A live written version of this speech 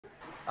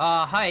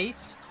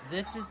Hyce,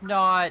 this is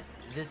not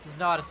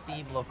a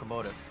steam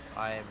locomotive.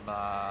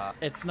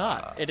 It's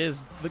not. It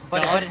is the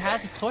but God's... it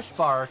has a push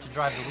bar to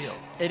drive the wheels.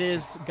 It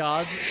is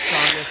God's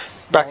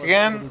strongest. Back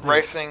again,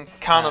 racing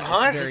Kan and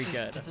Hyce.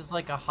 Very good. This is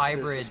like a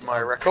hybrid. This is my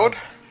record.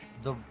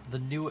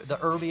 The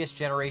earliest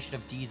generation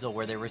of diesel,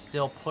 where they were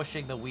still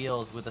pushing the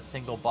wheels with a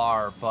single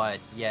bar, but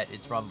yet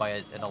it's run by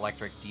an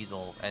electric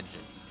diesel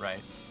engine, right?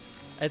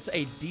 It's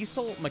a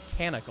diesel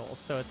mechanical,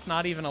 so it's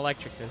not even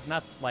electric. There's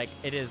not like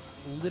it is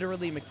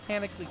literally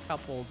mechanically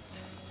coupled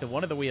to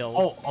one of the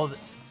wheels. Oh,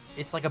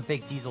 it's like a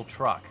big diesel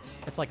truck.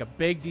 It's like a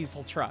big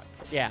diesel truck,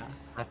 yeah.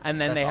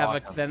 And then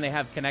they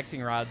have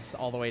connecting rods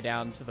all the way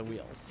down to the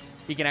wheels.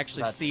 You can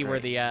actually see where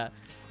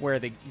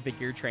the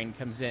gear train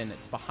comes in.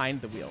 It's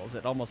behind the wheels.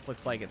 It almost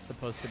looks like it's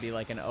supposed to be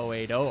like an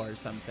 080 or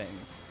something.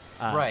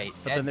 Right.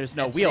 But then there's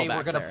no wheel back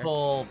there. We're gonna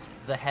pull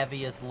the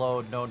heaviest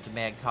load known to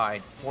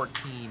mankind,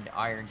 14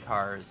 iron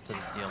cars to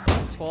the steel mill.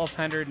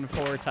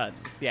 1,204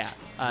 tons. Yeah.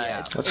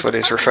 That's what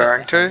he's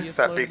referring to.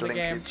 That big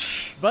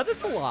linkage. But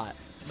it's a lot.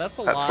 That's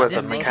a lot. That's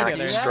where the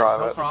mechanics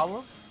drive it.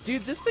 Problem.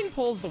 Dude, this thing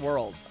pulls the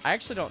world. I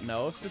actually don't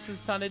know if this is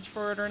tonnage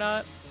for it or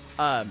not,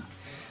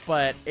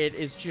 but it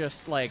is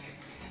just like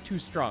too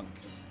strong.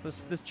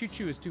 This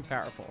choo-choo is too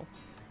powerful.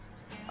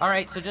 All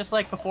right, so just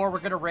like before, we're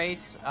gonna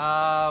race.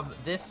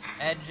 This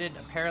engine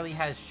apparently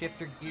has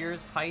shifter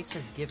gears. Hyce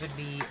has given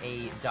me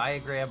a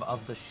diagram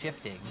of the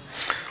shifting.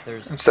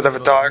 There's instead of a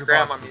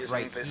diagram, I'm using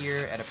right this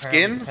here, and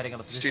skin. Depending on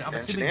the position, I'm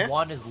assuming engineer.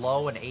 1 is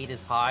low and 8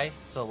 is high.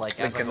 So like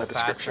as I go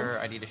faster,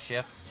 I need to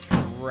shift.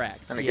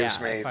 Correct. And it gives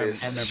me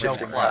this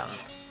shifting clutch.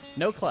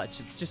 No clutch.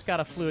 It's just got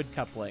a fluid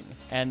coupling.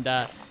 And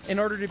in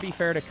order to be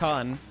fair to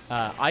Kan,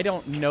 I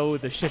don't know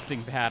the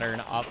shifting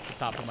pattern off the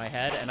top of my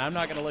head, and I'm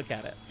not going to look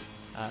at it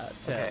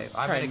to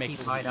try and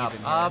make mine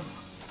up.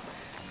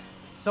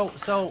 So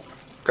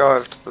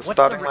go to the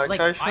starting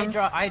location. Like,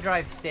 I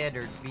drive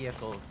standard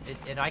vehicles,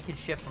 and I can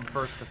shift from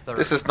first to third.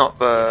 This is not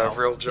the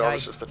real job.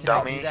 It's just a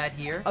dummy. Can I do that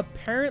here?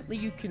 Apparently,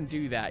 you can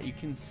do that. You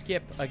can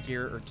skip a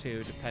gear or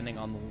two depending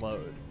on the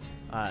load.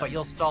 But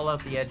you'll stall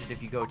out the engine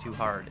if you go too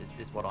hard,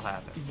 is what'll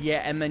happen.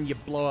 Yeah, and then you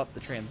blow up the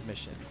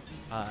transmission.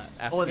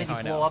 Then you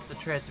blow up the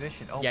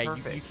transmission. Oh, yeah,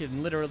 perfect. you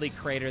can literally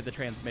crater the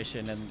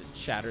transmission and it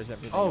shatters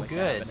everything. Oh, like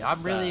good.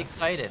 I'm really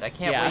excited. I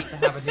can't wait to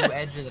have a new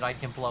engine that I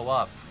can blow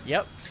up.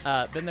 Yep.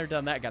 Been there,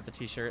 done that. Got the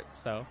T-shirt.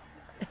 So.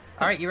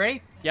 All right, you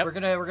ready? Yep. We're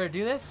gonna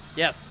do this.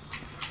 Yes.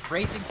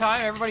 Racing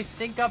time. Everybody,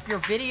 sync up your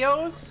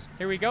videos.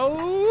 Here we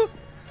go.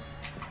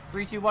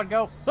 3, 2, 1,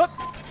 go.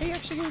 Oh, he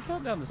actually gave me a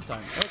countdown this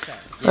time. Okay.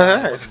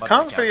 It's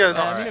Kan's videos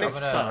not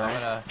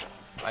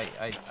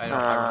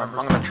I'm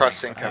gonna try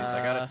sync him. So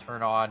I gotta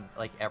turn on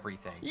like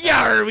everything.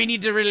 Yar! We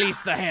need to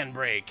release the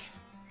handbrake.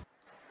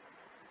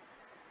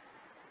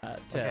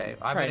 Okay,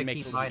 I'm gonna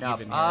keep mine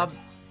up.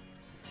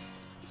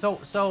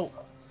 So,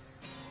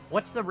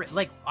 what's the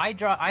like? I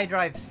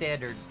drive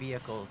standard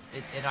vehicles,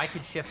 and I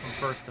can shift from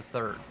first to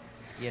third.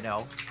 You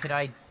know, can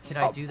I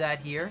do that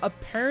here?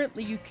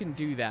 Apparently, you can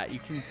do that. You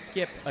can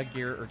skip a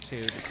gear or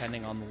two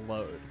depending on the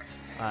load.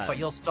 But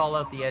you'll stall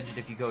out the engine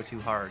if you go too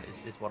hard,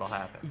 is what'll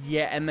happen.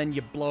 Yeah, and then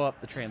you blow up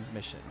the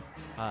transmission.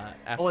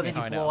 Ask me then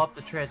how you I blow know. up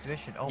the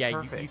transmission. Oh, yeah,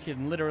 perfect. you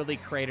can literally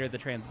crater the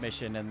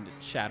transmission and it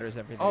shatters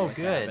everything. Oh, like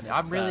good. That,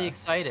 I'm really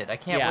excited. I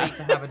can't wait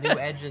to have a new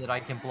engine that I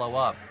can blow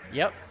up.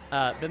 Yep.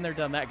 Been there,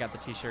 done that. Got the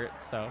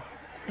T-shirt. So.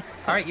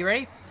 All right, you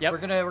ready? Yep. We're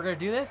gonna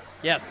do this.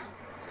 Yes.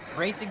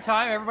 Racing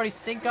time. Everybody,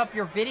 sync up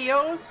your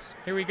videos.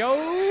 Here we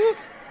go.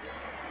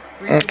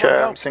 3, 2, 1, okay,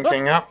 go. I'm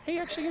syncing up. He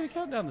actually gave me a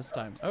countdown this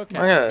time. Okay.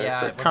 Okay, yeah,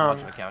 so it wasn't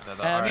much of a countdown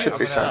though. All right, should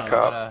be synced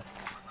up.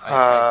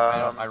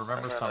 I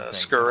remember something.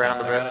 Screw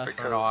around a bit turn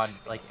because on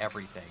like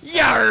everything.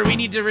 Yar! We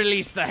need to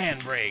release the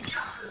handbrake.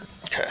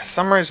 Okay, for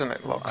some reason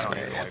it locks me,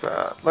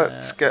 but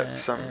let's get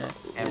some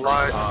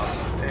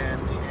lights in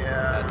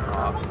here.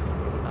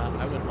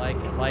 I would like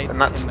lights. And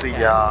that's in the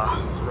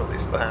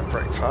release the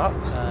handbrake part.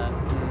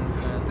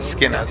 The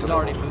skin has a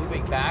little. Already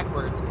moving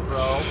backwards,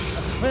 bro.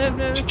 I'm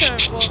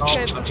getting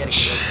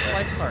this.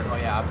 Life's hard. Oh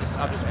yeah, I'm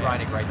just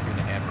grinding right through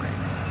the handbrake.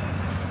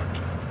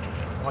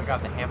 Oh my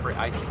god, the handbrake!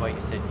 I see why you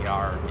said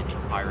yar. It's a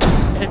pirate.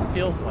 It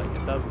feels like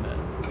it, doesn't it?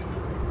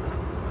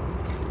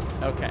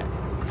 Okay.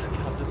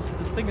 God,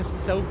 this thing is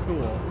so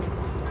cool,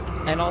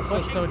 and also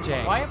so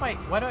jank. Why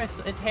do I?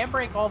 It's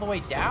handbrake all the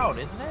way down,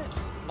 isn't it?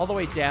 All the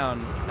way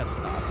down cuts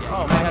it off. Yeah,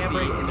 oh, my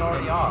handbrake is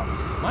already off.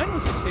 Mine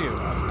was 2.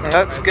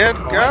 That's good.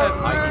 Go.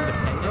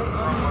 Independent.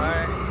 Wrong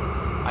way.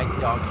 I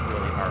dunked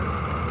really hard.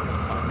 That's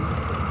fine.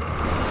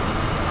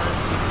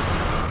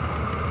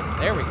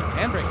 There we go.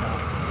 Handbrake off.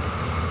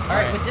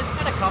 Alright, with this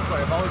kind of coupler,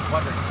 I've always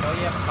wondered, you know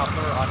you have a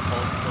coupler on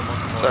both the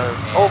locomotive. So,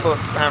 all the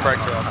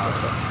handbrakes are off.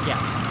 Yeah.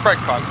 Brake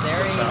parts. Is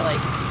there any,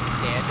 like,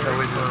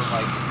 standard for,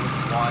 like,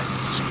 one...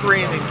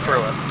 Screaming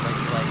through it.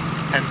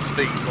 Hence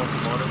the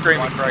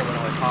screaming brake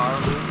noise. Car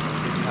loop,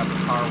 should you have the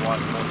car one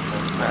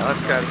multiple? Alright, let's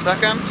go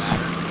second.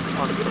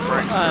 Onto the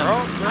brakes are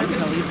off. I'm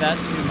going to leave that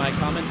to my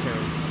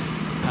commenters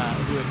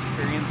who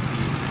experience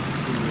these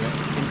to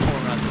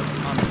inform us in the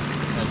comments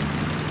because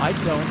I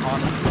don't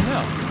honestly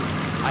know.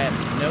 I have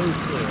no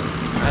clue.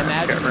 I Let's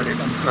imagine get ready there's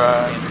some for sort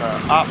of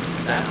standard up,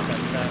 for that, down.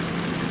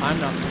 but I'm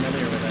not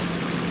familiar with it.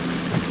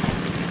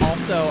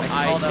 Also, I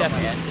stalled out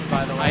my engine,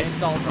 by the way. I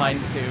stalled mine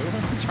too,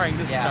 trying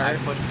to Yeah, start.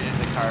 I pushed it into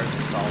the car and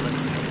stalled it.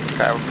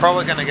 Okay, we're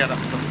probably gonna get up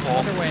to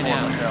 4th Other way before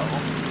now. the hill.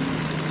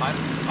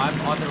 I'm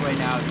on their way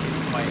now too.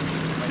 My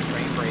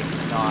train brake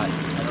is not.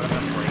 I don't have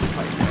enough brake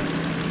pipe yet.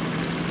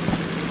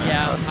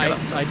 Yeah, Let's I get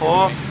up to did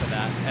 4th. wait for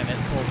that, and it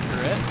pulled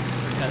through it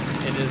because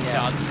it is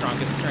God's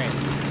strongest train.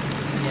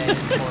 Yeah, it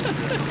is pulling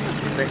through it for me I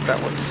too. think that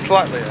was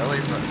slightly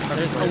early, but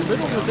There's a hopefully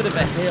little bit of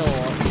a hill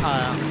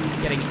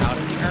getting out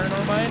of the iron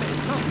ore mine.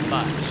 It's not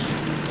much,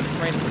 but it's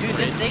right at the Dude,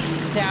 bridge. this thing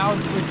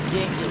sounds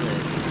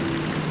ridiculous.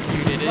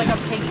 Dude, It's like I'm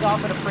taking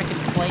off in a freaking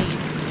plane.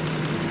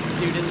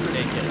 Dude, it's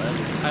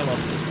ridiculous. I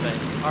love this thing.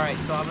 Alright,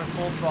 so I'm in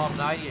full throttle.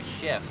 Now I need a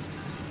shift.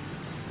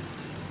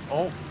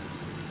 Oh.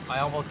 I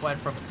almost went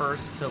from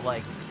 1st to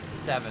like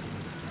 7th.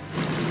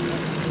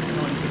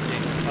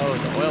 Oh,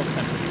 the oil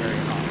temp is very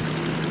hot.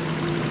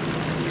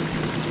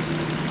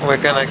 we're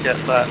gonna get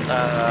that.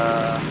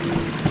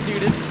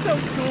 Dude, it's so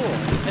cool.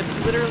 It's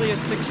literally a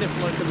stick shift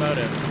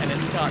locomotive, and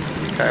it's got 2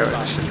 Okay, we're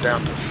gonna gearboxes. shift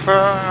down to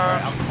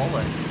Alright, 1st. I'm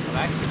pulling. I'm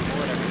actually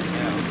pulling everything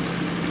out.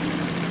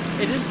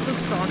 It is the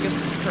strongest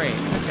train,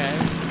 okay?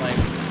 Like,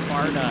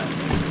 bar none.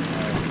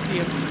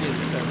 DFP is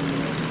so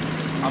cool.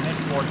 I'm in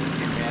 4th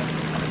here, man.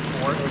 I'm in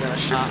 4th. We're gonna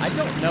shift I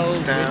don't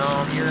know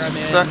down which year I'm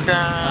in. 2nd.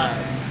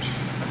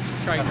 I'm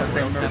just trying to I think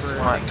remember. this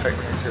might take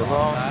me too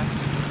long.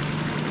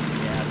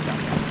 Yeah, I've got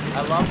that too.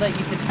 I love that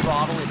you can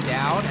throttle it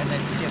down and then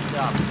shift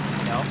up,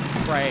 you know?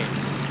 Right.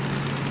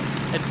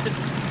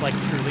 It's like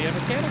truly a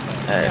mechanical.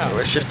 Hey, yeah,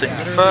 we're shifting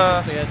it's to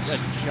literally 1st. just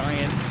a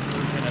giant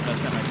version of a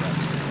semi-truck.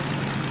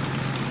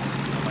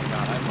 Oh my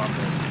god, I love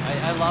this.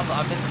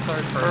 I'm in the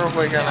 3rd person.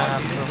 Probably gonna now,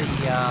 have dude,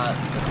 to.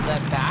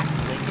 that back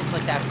linkage,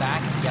 like that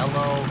back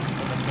yellow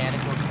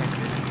mechanical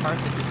transmission part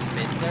that just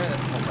spins there,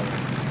 that's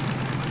hilarious.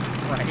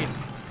 Right.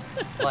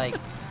 Like,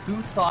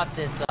 who thought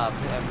this up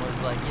and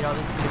was like, you know,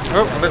 this is gonna be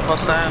Oh, a bit more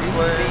sand, big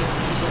please.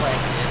 diesel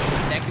engine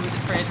connected with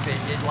the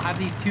transmission. We'll have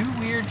these 2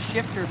 weird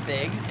shifter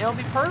things. It'll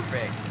be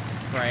perfect.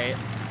 Right.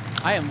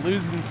 I am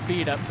losing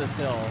speed up this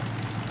hill.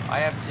 I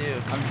have too.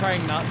 I'm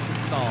trying not to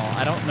stall.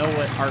 I don't know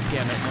what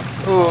RPM it wants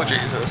to Oh stall.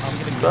 Jesus, I'm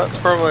getting that's mixed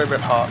up. probably a bit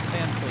hot.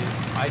 Sand,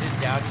 please. I just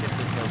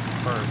downshifted to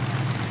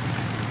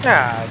 1st.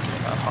 Yeah, it's not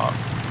that hot.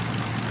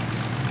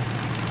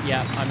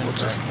 Yeah, I'm in We'll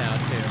 1st now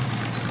too.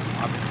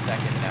 I'm in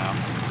 2nd now.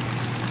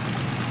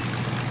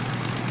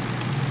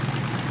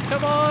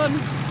 Come on!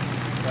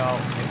 No,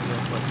 it will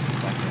slip in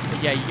 2nd.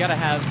 But yeah, you gotta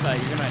have,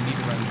 you're gonna need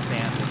to run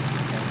sand.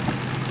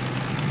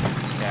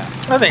 Yeah.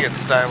 I think it's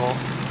stable.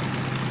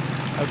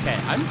 Okay,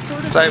 I'm sort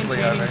of Slightly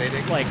maintaining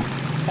overheating. like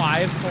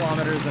 5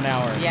 kilometers an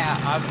hour. Yeah,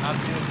 I'm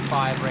doing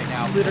 5 right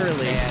now.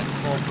 Literally. And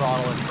full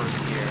throttle in 1st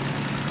gear.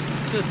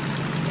 It's just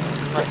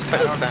Let's the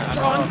take it down.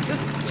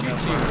 strongest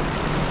choo-choo.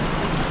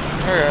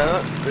 Okay,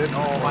 that did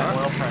Oh, my work.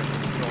 oil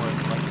pressure's going,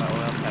 like my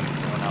oil temp's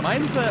going up.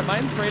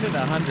 Mine's rated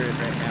 100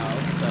 right now,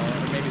 so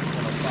or maybe it's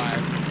 105.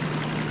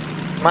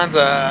 Mine's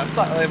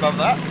slightly above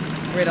that.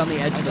 Right on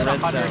the edge I'm of the at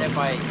red 100 zone. if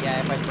I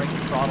bring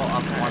the throttle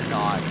up 1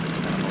 notch,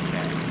 then I'm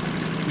okay.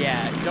 Yeah,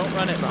 don't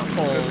run it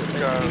full.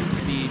 It seems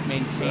to be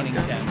maintaining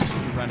temp.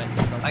 You run it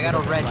just I got a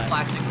red less.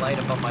 plastic light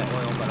above my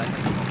oil, but I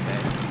think I'm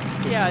okay.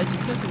 Yeah, it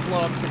doesn't blow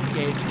up till the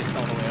gauge gets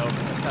all the way over.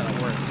 That's how that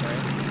works,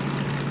 right?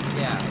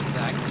 Yeah,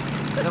 exactly.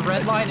 The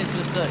red line is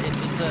just a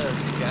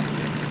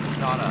suggestion. It's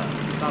not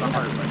a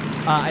hard line.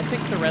 I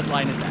think the red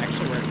line is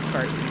actually where it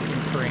starts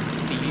incurring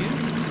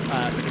fees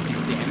because you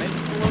damage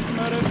the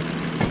locomotive.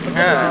 But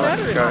Yeah, that doesn't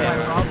let's matter in go.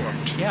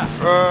 Sandbox. Yeah.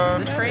 First.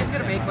 This train's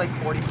gonna make like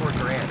 44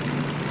 grand.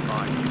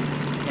 Fine.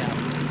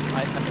 Yeah.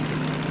 I think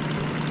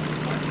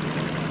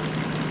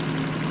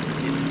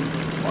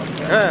It's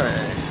sluggish.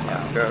 Okay,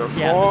 let's go to 4.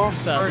 yeah, this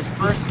is the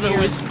First gear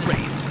is slowest just-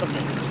 race of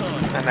all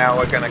time. And now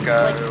we're gonna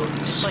go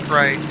It's like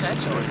straight.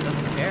 essential. It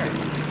doesn't care.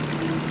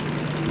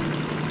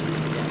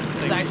 This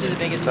is actually the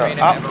biggest So train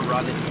up. I've ever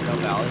run in Eco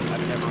Valley.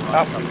 I've never run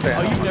Up, something.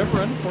 down. Oh, you've never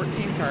run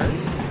 14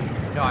 cars?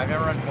 No, I've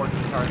never run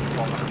 14 cars with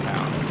 1,200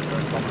 pounds.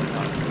 Or 1,200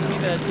 pounds. We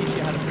need to teach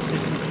you how to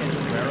precision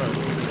schedule railroad.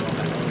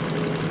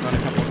 Run a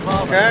couple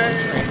of Okay,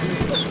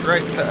 trains.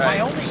 straight to My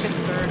 8. only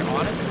concern,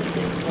 honestly,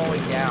 is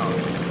slowing down.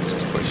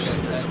 Just push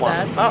this one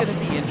That's up. going to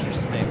be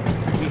interesting.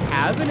 We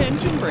have an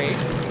engine brake,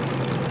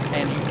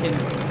 and you can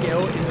go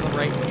into the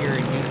right gear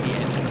and use the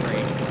engine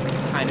brake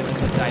kind of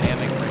as a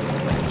dynamic brake,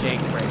 like a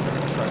Jake brake on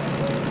a truck.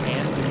 You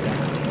can do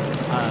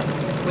that.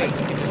 Wait,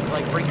 you can just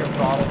like bring your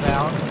throttle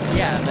down.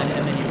 Yeah, and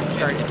then you can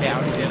start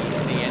advancing it into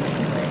the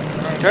engine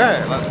brake.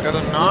 Okay, let's go to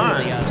It's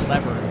 9. literally a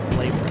lever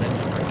play for an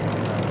engine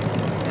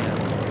brake. Stand.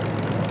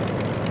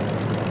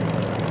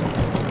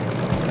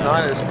 So,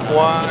 9 is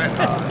quite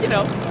high. you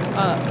know,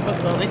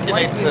 but the I think you need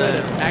likelihood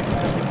to of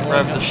accidentally blowing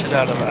rev up the shit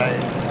out of choo-choo 8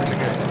 is to pretty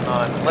get good. to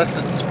 9. Unless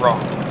this is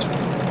wrong, which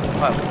is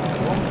highly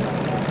possible.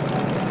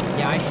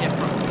 Yeah, I shift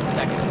from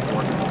 2nd to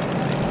 4th with this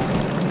thing.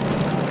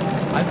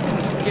 I've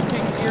been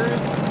skipping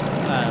gears.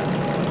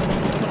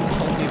 Someone's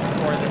told me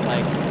before that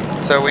like.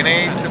 So we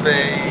need kind to of be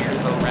skip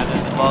gears the rather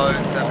than low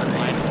just all 70.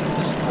 line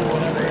position. for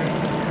the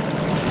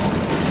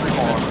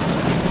corn.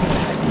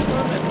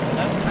 So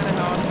that's kind of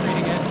how I'm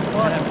treating it.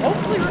 Well, I'm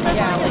hopefully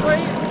remembering it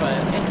right, but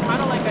it's kind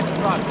of like a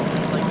truck.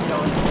 It's like, you know,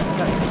 it's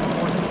got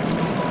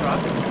 14-speed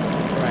trucks.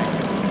 Right.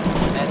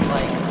 And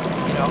like,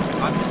 you know,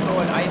 I'm just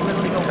going, I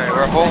literally go Okay,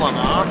 we're hauling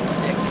off.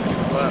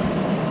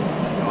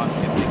 That's how I'm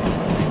shifting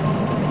this thing.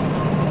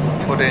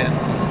 Put in.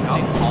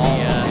 Seems to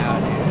be,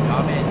 now, dude.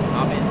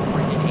 I'm in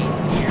freaking 8th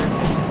gear,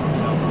 just,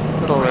 you know.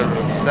 Little bit of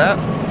a set.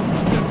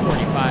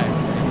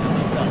 45.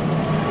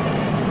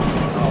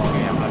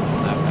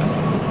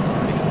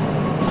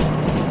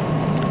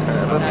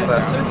 Okay,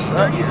 that's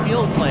 30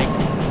 feels like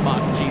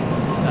Mach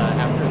Jesus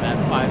after that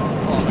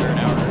 5km/h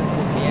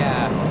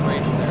Yeah.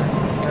 race there.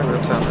 Maybe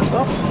we'll turn this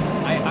off.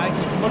 I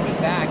looking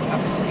back,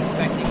 I'm just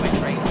expecting my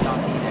train to not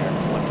be there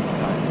one of these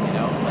times, you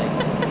know? Like,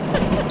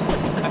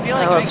 I feel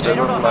like I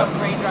don't know how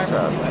train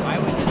drivers do it. I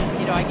would just,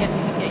 you know, I guess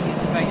you just get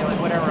used to the fact, you know, like,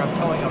 whatever, I'm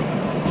towing 2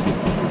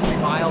 or 3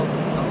 miles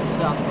of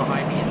stuff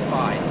behind me, it's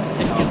fine.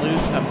 If you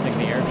lose something,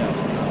 the air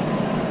dubs up.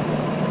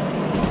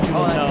 You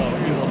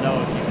will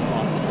know if you've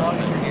lost. As long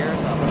as your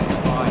ears up,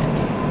 you're fine.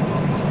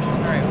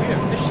 Alright, we are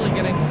officially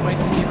getting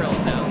spicy derail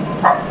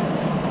sounds.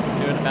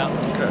 Doing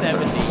about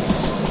 70. So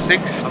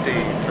 60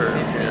 through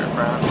here,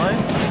 apparently.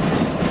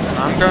 And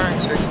I'm going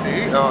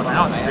 60. Oh,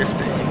 now it's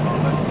 50. I'm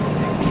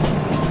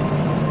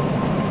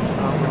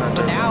gonna so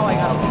do now I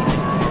gotta leave it.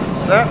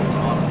 Set.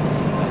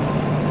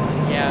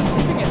 Yeah, I'm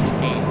leaving it 8.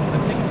 I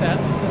think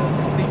that's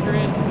the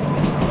secret.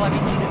 Well, I mean,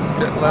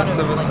 Get less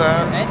of a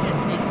set.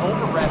 Engine, it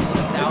over revs at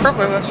 1,000.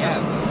 Probably let's yeah,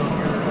 just. so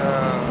you're,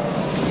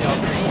 you know,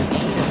 if you're in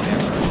need or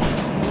whatever.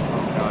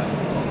 Oh god,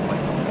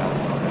 what's the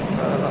best already?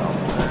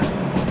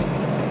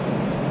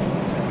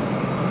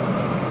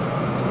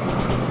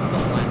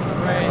 Still landing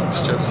right. Let's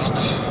just.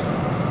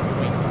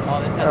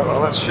 Oh, this has Oh,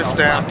 well, let's shift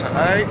down to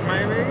 8,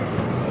 maybe.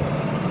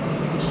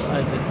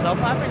 Is it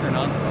self-lapping or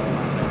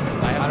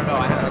non-self-lapping? I don't know.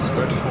 I have that's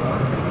good.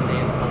 Stay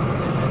in full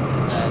position.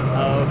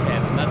 Oh, okay,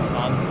 then that's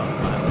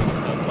non-self-lapping,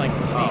 so it's like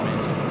the steam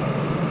engine.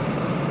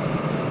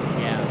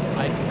 Yeah,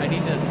 I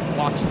need to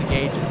watch the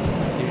gauges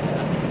when I do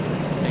that.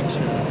 Make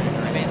sure they're doing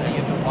So right. basically,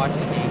 you have to watch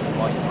the gauges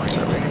while you're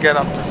So we can get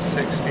up to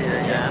 60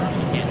 again.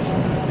 You can't just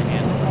move the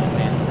handle and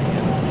advance the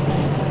handle.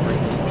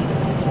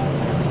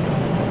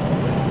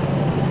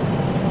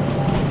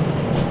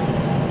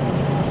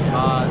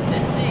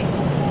 This thing,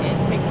 it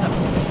picks up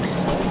speed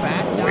so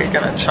fast. We're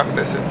gonna chuck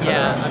this into.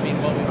 Yeah, I mean,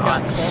 well, we've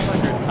got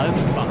 1,200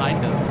 tons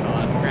behind us,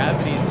 Con.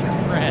 Gravity's your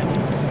friend.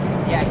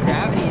 Yeah,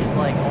 gravity is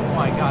like, oh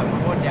my god,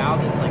 we're going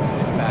down this like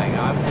switchback.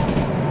 I'm just.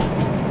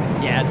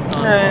 Yeah, it's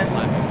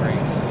non-self-lapping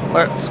brakes.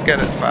 Let's get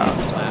it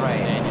fast.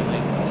 Right.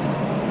 Manually.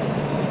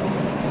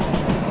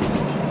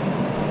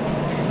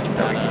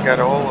 We can get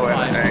all the way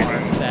to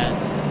 80. Set.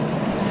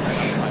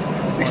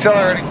 The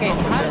accelerating Okay,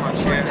 so not how too does much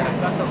this work here. then?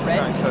 I've got the red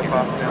Going so meter,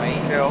 fast down right?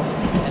 this hill.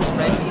 And the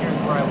red meter is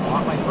where I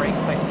want my brake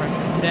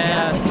pressure.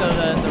 Nah, so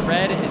the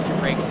red is your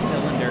brake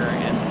cylinder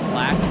and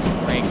black is your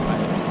brake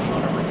pipe. So you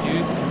want to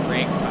reduce your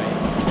brake pipe.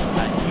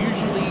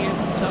 Usually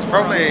it's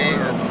probably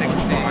 60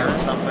 or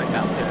something. It's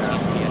about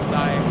 15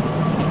 psi.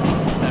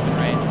 7,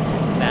 right?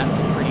 That's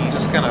a pretty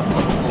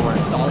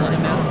solid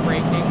amount of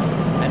braking.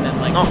 And then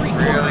like 3/4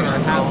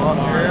 or half a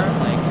bar is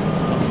like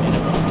a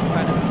minimum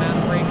kind of amount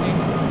of braking.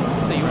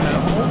 So you want to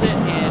hold it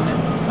in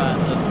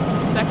the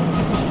second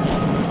position you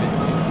can move it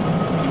to.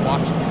 You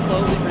watch it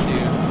slowly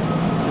reduce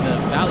to the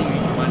value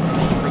you want, and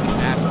then you bring it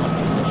back one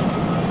position.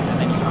 And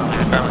then you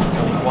back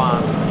to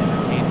 1. And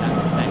retain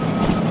that second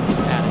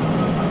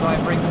attitude. So I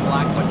bring the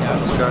black one down.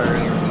 Let's go to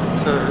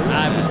 2.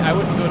 I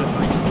wouldn't go to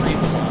 3.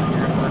 3's a lot.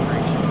 You're in work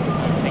ratio, so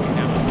I would take it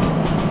down to 4.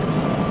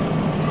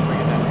 Bring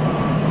it down.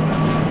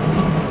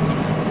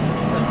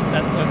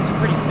 That's a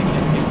pretty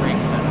significant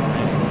brake set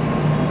already.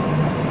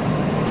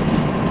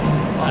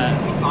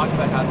 We talked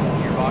about how this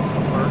gearbox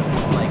will work.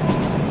 Like,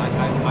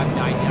 I'm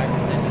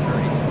 99%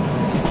 sure it's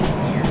just 2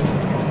 gears,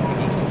 and you're just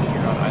picking each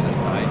gear on either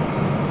side.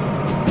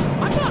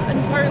 I'm not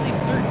entirely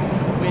certain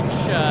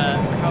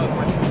how it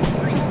works, because it's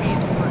 3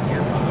 speeds per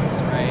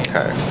gearbox, right?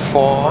 Okay,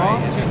 4. So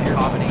it's 2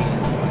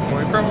 gearboxes.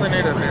 We probably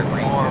need a bit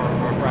more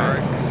of a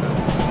brakes.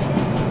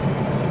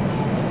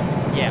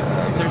 Yeah,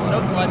 there's no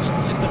clutch,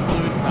 it's just a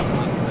fluid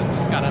coupling, so it's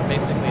just got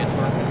basically a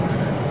torque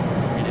converter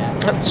in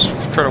it. Let's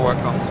try to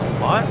work on some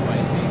lights.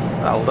 Spicy.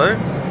 That'll do.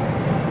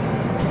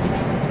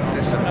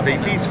 Do some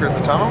beepies through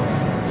the tunnel.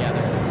 Yeah,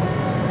 there it is.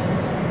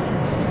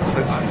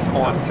 This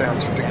horn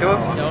sounds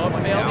ridiculous. Don't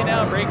fail me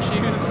now, brake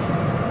shoes.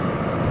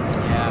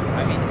 Yeah,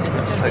 I mean, this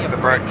Let's is gonna take be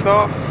the brakes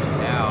off.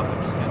 Now,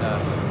 I'm just gonna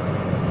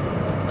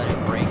let it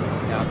brake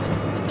down this.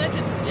 This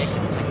engine's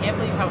ridiculous. I can't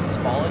believe how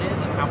small it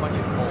is and how much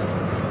it pulls.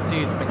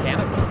 Dude,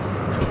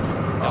 mechanicals.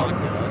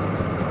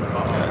 Ridiculous.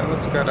 Okay,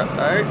 let's go to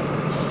 8.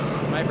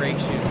 My brake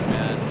shoes are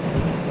bad.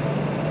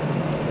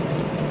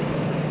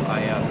 I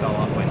fell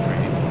off my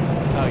train.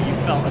 Oh, you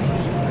fell.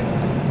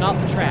 Not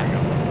the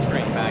tracks, but the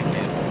train. Back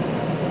in.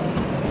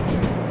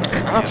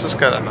 Let's just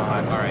go to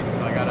 9. Alright,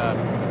 so I gotta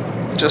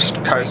Just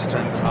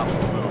coasting. up a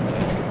little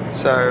bit.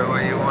 So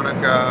where you want to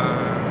go?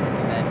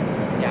 And then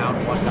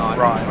down 1 notch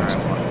Right. where I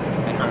was.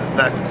 And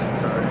left,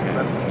 sorry,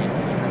 left.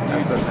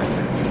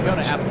 Go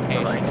to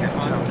application, it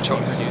constantly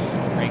reduces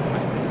the brake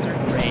pipe at a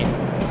certain rate,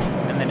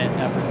 and then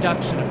a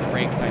reduction of the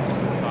brake pipe is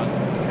what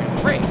causes the train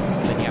to brake,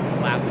 so then you have to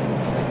lap it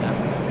like that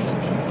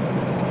reduction.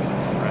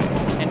 Right.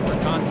 And for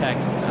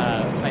context,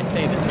 I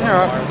say that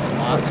bars a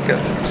lot. Let's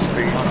get some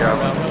speed on our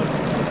railroad,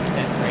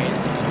 4%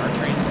 grades on our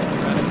trains that we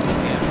run in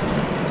Louisiana.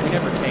 We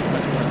never take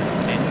much more than a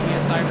 10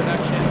 psi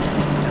reduction,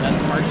 and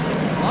that's partially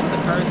because a lot of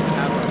the cars we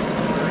have are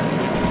smaller and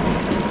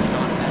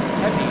not that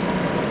heavy.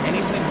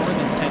 Anything more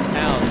than 10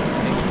 pounds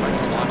makes it hard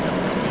to lock up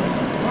the wheels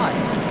and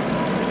slide.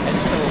 And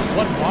so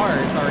 1 bar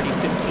is already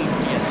 15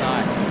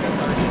 psi. That's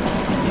already a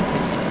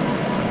significant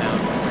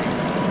amount of brake.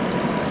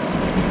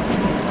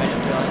 I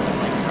just realized I'm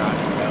like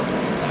crowding out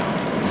with the sound.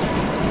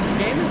 The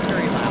game is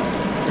very loud.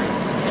 It's true.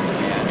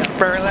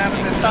 Very loud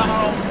in this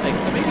tunnel.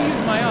 So maybe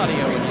use my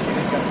audio when you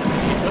sync up the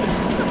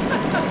videos.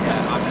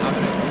 Yeah, I'm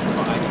gonna. It's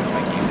fine.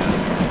 I came down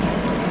here.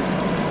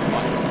 It's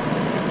fine.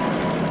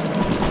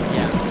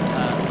 Yeah.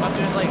 As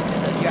soon as like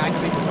you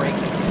activate the brake,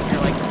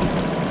 you're like,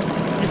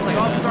 it's like,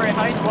 oh, I'm sorry,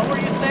 Hyce, what were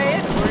you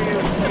saying?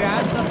 Did you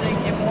have something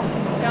important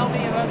to tell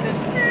me about this?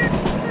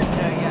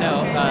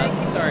 No,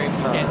 sorry,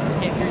 we can't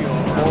hear you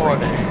over. Our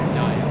brake shoes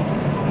dying.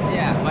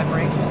 Yeah, my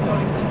brake shoes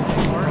don't exist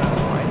anymore. That's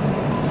fine.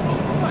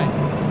 It's fine.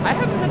 I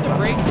haven't had to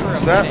brake for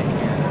a minute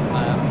here.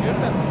 I'm doing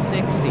about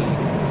 60.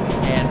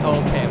 And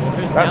okay, well,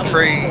 that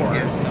tree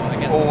is so I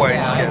guess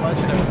always I was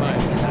so doing 60,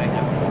 and then I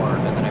have 4,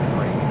 and then I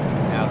brake.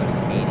 Now there's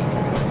 80.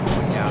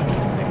 Yeah,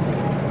 there's 60.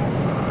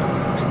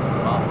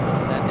 Well,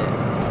 we'll send it.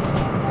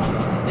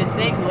 This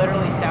thing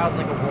literally sounds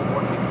like a World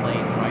War II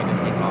plane trying to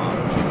take off.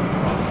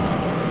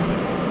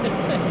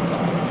 It's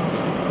awesome.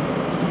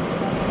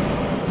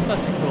 It's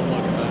such a cool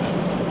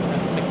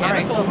locomotive.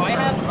 Alright, so if I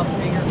have a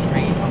bigger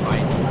train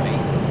behind me,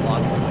 right?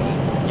 Lots of weight.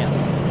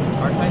 Yes.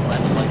 Aren't I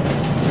less likely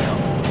to fail?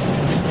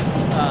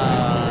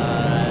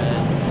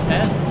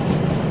 Depends.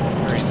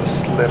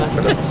 Just a little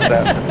bit of a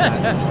set.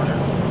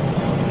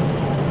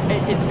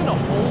 It's gonna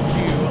hold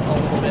you a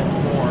little bit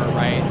more,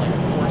 right? Like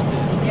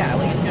forces. Yeah,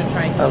 like it's gonna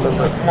try and a little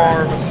bit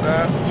more of a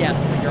set.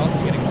 Yes, but you're also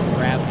getting more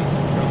gravity, so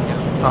you're going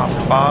down. Half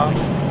a bar.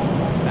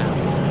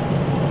 Faster.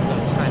 So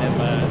it's kind of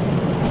a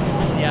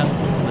yes,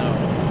 no.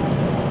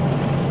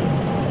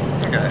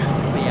 Okay.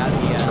 But yeah,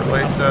 the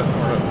release it.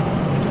 Force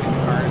between the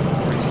cars is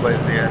Just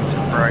leave the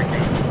engine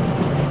braking.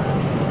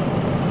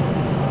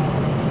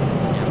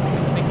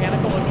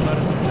 Mechanical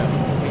locomotives are dope.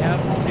 We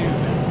have 2 in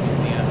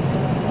Louisiana.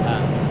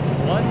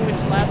 One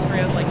which last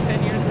ran like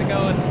 10 years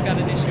ago and it's got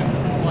an issue with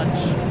its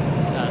clutch.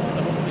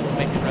 So hopefully we'll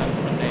make it run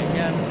someday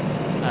again.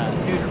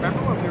 Dude,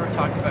 remember when we were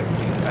talking about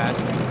cheap fast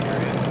cheap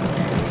furious?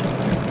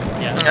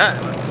 Yes. Yeah.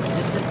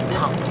 This is the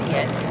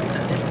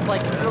engine. This is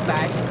like, can you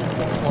imagine this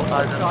little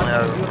close-up shot you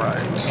do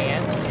with 2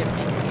 hands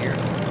shifting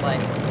gears?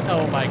 Like,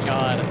 oh my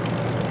god.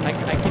 I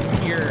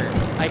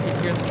can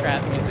hear the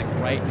trap music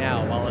right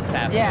now while it's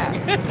happening.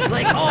 Yeah.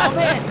 Like, oh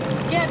man,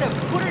 Skanda,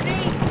 put her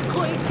knee,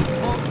 click,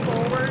 pull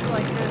forward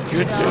like this.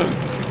 Good tune.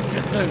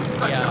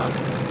 Yeah.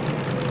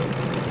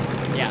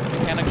 Yeah,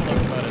 mechanical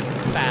locomotives,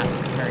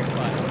 fast, very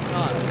fun. Oh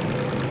god.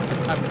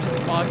 I'm just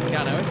bogging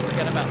down. I always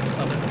forget about this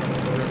other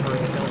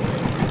reverse hill.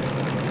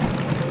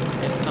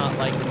 It's not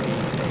like the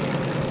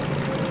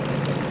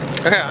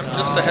Okay, I'm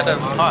just ahead of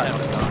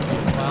Hyce.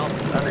 Well,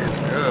 that is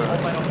I good.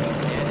 hope I don't need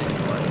sand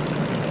anymore.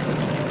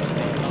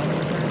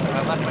 I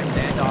left my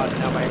sand on and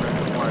now my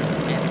reservoir is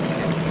empty.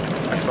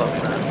 I still have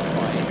sand. That's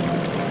fine.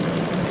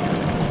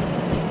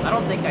 I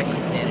don't think I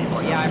need sand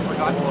anymore. Yeah, I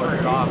forgot to turn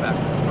it off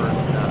after the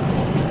first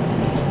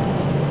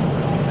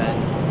event.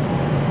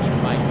 You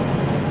might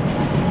need sand.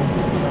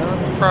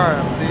 That's probably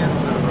at the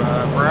end of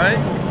break.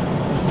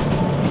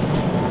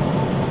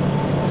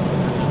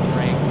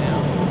 Break now.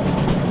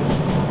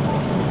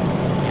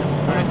 Yeah.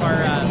 What is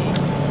our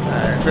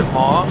A bit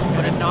more.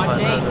 But a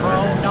notch 8,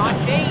 bro.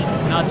 Notch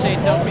 8. Notch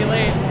 8, don't be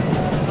late.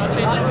 Notch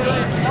 8, don't be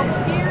late. Couple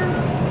gears.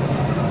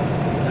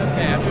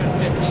 Okay, I'm doing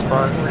 50.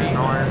 Spicy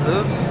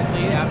noises.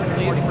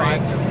 Please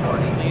brakes.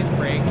 Please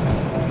brakes.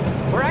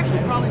 We're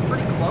actually probably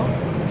pretty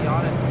close, to be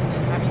honest, in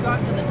this. Have you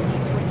gotten to the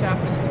T-switch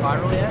after the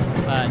spiral yet?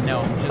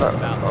 No, just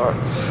about.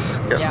 Let's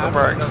get the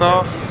brakes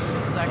off.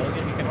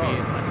 This is going to be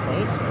a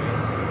close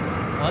race.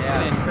 Well, that's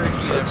going to encourage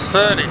me it's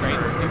to 30.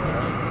 train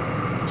stupidly.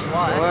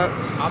 Well,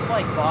 I'm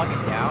like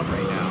bogging down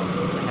right now.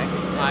 What the heck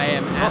is this? I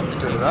am at the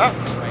T-switch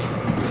right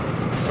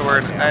now. So we're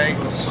at 8.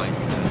 We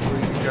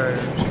go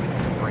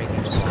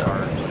breaking so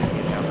hard when I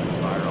get down that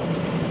spiral.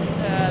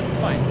 It's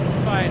fine. It's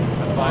fine.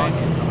 It's fine.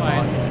 It's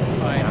fine. It's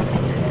fine.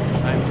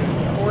 I'm doing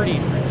 40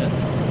 for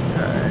this.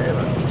 Okay,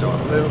 let's do a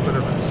little bit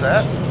of a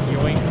set.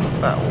 Yoink.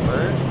 That will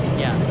do.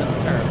 Yeah, that's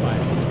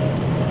terrifying.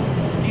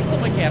 Diesel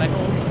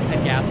mechanicals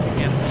and gas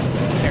mechanicals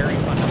are very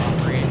fun to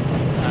operate.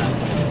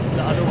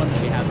 The other one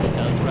that we have that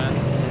does run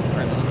is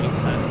our little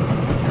 8-ton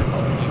switcher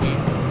called Kiwi.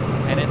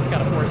 And it's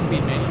got a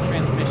 4-speed manual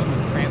transmission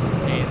with a transfer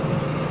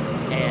case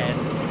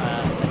and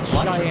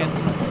a giant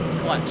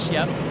clutch,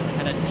 yep,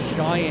 and a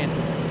giant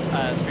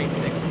straight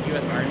 6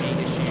 U.S. Army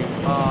issue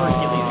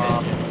Hercules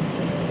engine.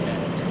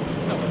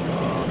 So much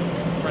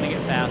fun. Running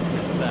it fast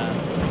is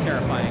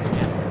terrifying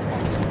and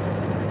awesome.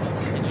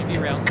 Did you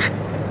derail?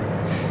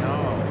 No.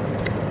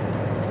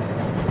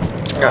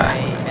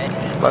 Okay.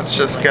 Let's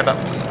just get up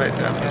to speed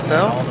down this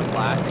hill. All the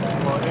glass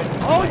exploded.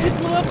 Oh, you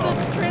blew up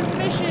the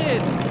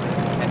transmission!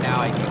 And now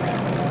I derailed.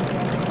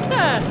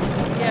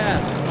 Yeah,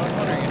 I was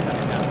wondering if that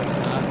would happen or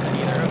not, and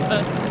either of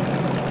us.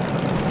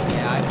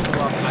 Yeah, I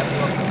blew up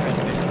the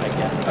transmission, I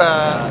guess.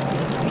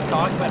 We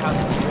talked about how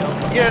the derails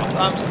are Yes,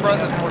 awesome. I'm surprised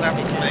it won't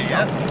happen to me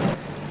yet.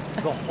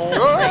 The whole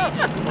train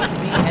just pushed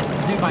me, and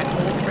dude, my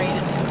whole train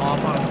is just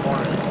off on a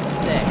corner. This is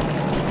sick.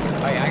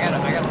 Okay, I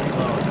gotta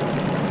reload.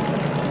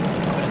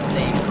 I'm gonna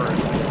save first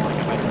because like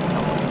I might be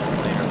telling this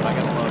later, but I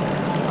gotta load.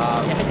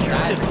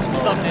 Yeah,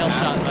 thumbnail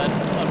shot, bud.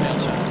 Thumbnail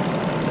shot.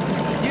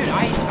 Dude,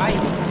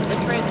 the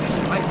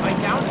transmission, I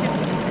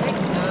downshifted to 6,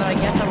 and then I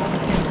guess I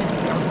wasn't getting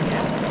the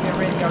RPMs. Get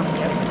rid of the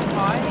RPMs too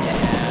high.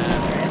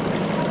 Yeah.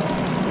 Transmission.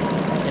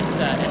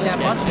 That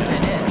must have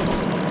been it.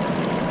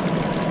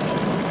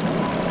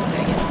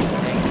 Dang it.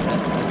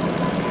 That's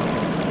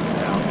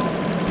now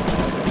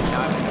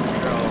I'm at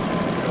zero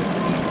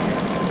speed here.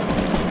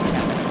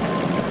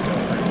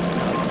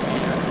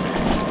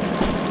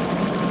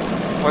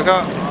 We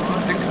got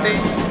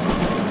 60s.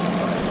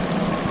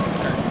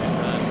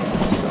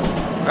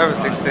 Over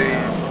 60.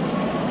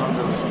 I'm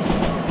just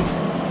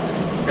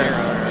getting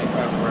over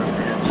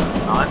the edge of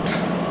 9.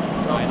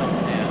 It's final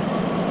stand.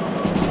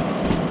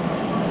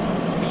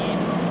 Speed.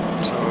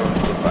 So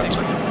that's like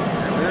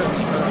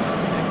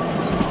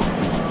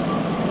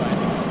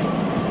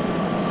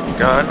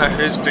I don't know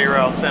whose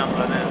derail sounds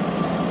that is.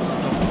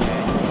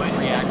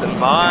 Is it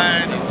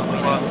mine?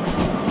 What?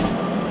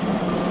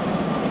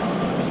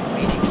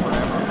 Waiting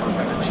forever. I'm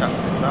gonna chuck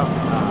this up.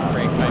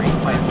 Brake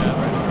pipe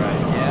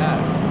pressurized, yeah.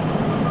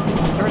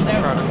 Turns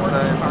out Try to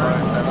stay below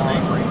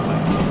 70.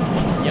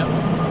 Yep.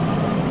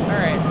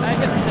 Alright, I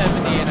hit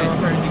 70 and I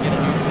started to get a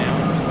new sound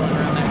going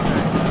around that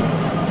curve, so I'm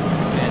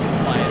gonna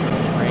apply it to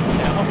the brake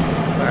now.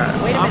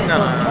 Wait a I'm minute,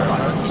 gonna. hold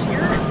on.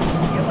 You're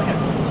like a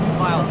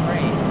 2-mile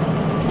train.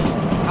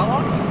 How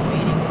long are you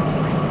waiting for the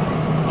brake?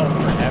 Oh,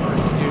 forever.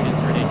 Dude,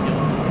 it's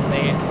ridiculous.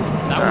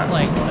 That was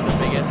like one of the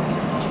biggest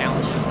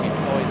challenges we've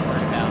always heard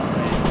about,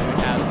 right? We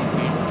would have these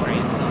huge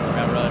trains on the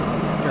railroad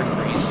during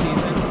grain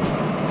season,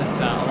 because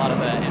a lot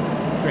of the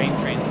grain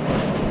trains go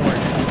to the port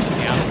in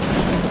Seattle,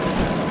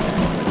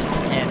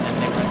 and then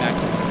they went back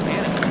to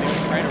Montana, and they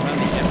would try to run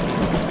the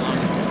empties as long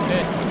as they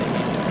could, because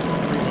they needed to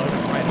reload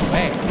them right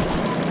away.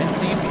 And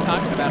so you'd be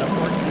talking about a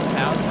 14,000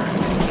 or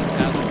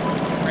 16,000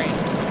 train,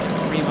 so it's like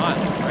 3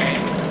 miles, right?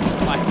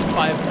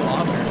 5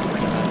 kilometers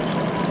pretty much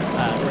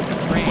worth of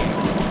train,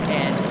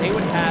 and they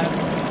would have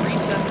 3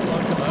 sets of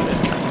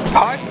locomotives.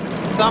 I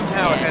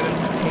somehow had it.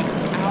 Take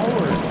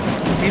hours.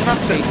 He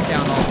must have chase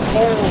down all the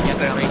leaks to get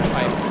the brake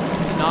pipe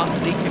to not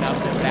leak enough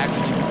that it would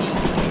actually leak.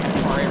 So you have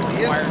FRA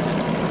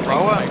requirements.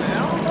 Throw up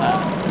now.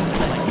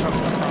 Like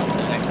across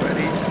it.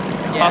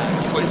 Yeah.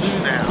 Switch you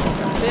lose now.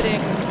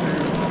 fittings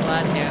through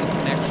glad hand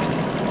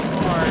connections with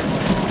cars.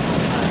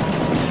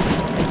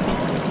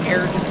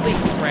 Air just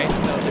leaks, right?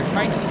 So they're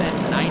trying to send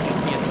 90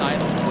 psi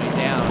the whole way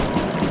down,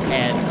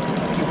 and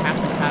you have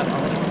to have, I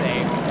want to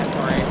say,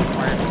 FRA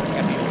requirements. You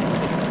got to be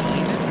within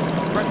 15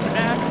 front to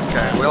back.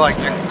 Okay, we're like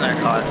neck to neck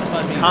Hyce.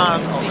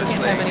 Kan So you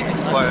can't have anything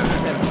exploded. less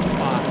than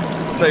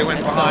 75. So you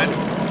went behind.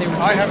 They were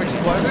I have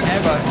chasing exploded,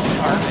 every but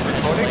car I'm and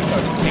recording, like, so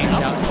it's change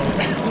up. out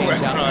hoses,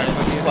 change out Right,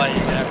 this, do play.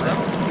 this, whatever.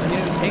 And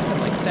it would take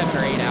them like 7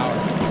 or 8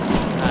 hours.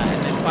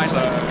 And then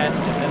finally it's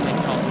tested, then they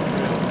call it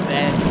through,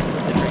 then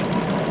the train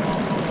gets on.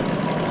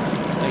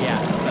 So yeah,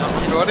 so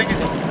it's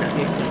ridiculous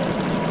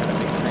when you got a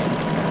big train.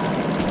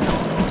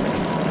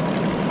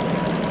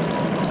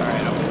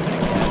 Alright, I'm moving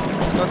again.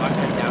 I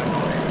said down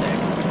to 6.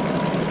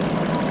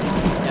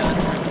 Yeah,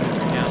 that's right, because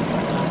you're down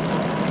from last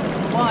time.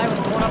 Well, I was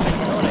going up a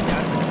hill and I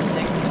down to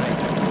 6, and I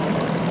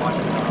was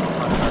watching on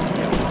 100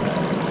 RPM.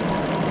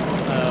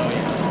 Oh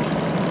yeah.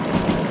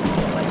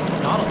 Like,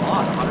 it's not a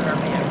lot. 100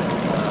 RPM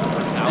is,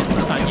 or 1,000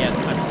 It's time, RPM. yeah,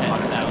 it's time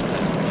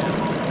 10,000, yeah.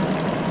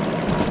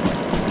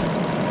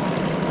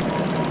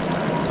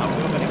 I'm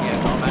moving again.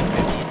 I'm at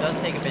 50. It does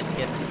take a bit to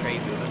get this train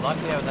moving.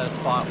 Luckily, I was at a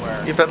spot where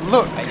Yeah, but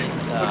look. I didn't.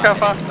 Look how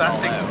fast that stall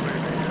thing's out. moving.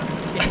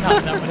 Yeah,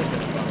 that would have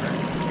been a bummer.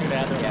 You'd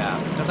have to, Yeah,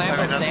 because I I have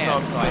mean, no that's sand,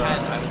 not so I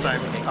the was same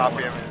able to get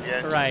RPM going. as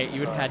yet. right, you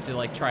would have had to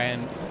like try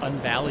and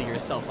unvalley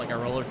yourself like a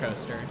roller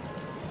coaster.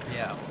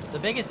 Yeah. The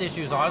biggest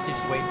issue is honestly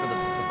just waiting for the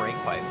brake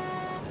pipe.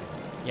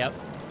 Yep.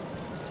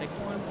 Takes a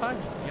long time.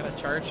 You gotta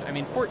charge. I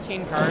mean,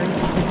 14 cars.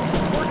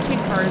 14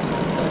 cars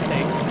would still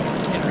take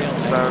in real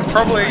life. So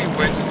probably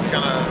we're just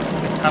gonna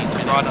have to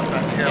ride up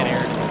that get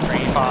air to hill the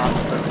train.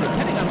 fast.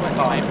 Depending on what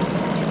Fast. type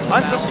of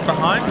I'm just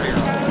behind cars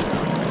you. have,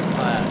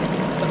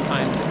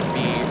 sometimes it would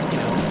be, you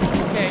know,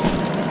 okay,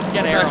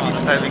 get air on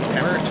them. Saving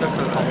temperature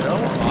for the hill.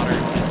 More modern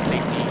and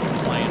safety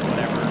compliant,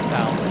 whatever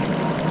valves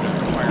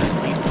require at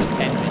least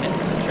 10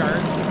 minutes to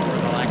charge before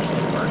they'll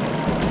actually work.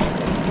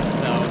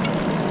 So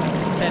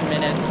 10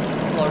 minutes,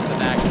 float the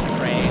back of the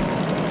train,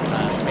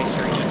 make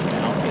sure each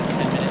valve gets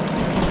 10 minutes.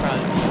 You know, you'll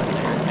probably be able to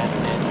air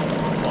test it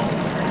 12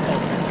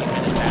 13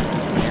 minutes after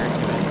you air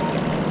to it.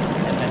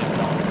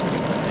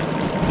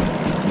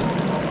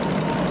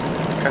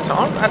 Okay, so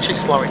I'm actually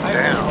slowing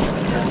down.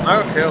 There's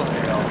no hill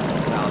here.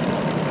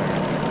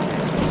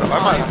 So I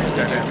might have to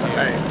go down to 8.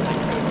 Like,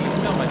 it would be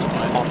so much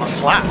fun. On the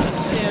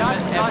flats.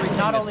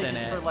 Not only in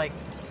just it. for like.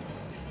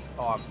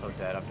 Oh, I'm so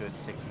dead. I'm doing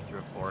 60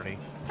 through 40.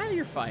 Ah,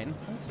 you're fine.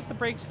 That's what the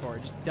brake's for.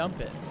 Just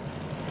dump it.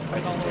 Put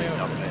it all the way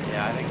over.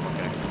 Yeah, I think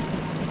okay.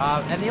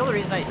 And the only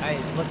reason I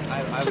would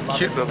love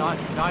it is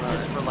not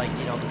just for like,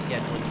 you know, the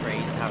scheduling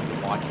trades and having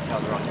to watch each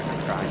other on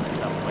different tracks and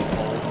stuff, like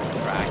whole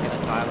track at a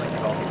time,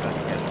 like all the good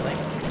scheduling.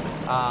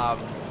 I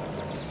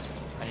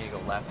need to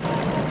go left.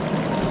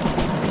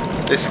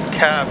 This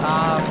cab.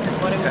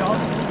 But it would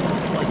also be cool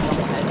for like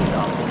double head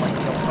stuff, or like,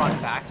 you know,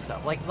 front back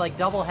stuff. Like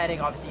double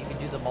heading, obviously you can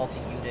do the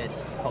multi-unit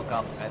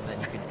hookup, and then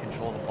you can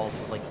control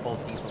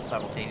both diesels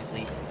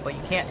simultaneously. But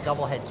you can't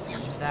double head steam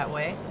that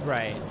way.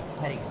 Right.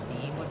 Heading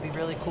steam would be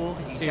really cool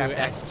because you Two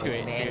have to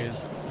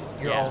manage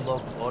your own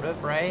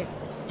locomotive, right?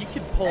 You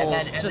could pull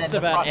just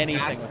about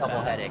anything with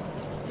double that. heading,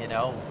 you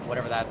know,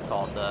 whatever that's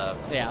called, the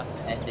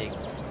ending.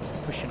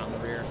 Pushing on the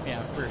rear,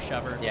 rear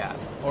shover. Yeah.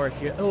 Or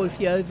if you're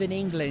over in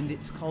England,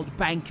 it's called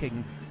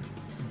banking.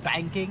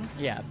 Banking?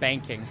 Yeah,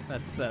 banking.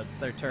 That's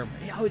their term.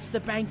 Oh, it's the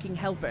banking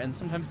helper, and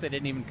sometimes they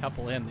didn't even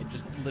couple in. They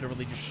just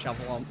literally shove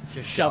on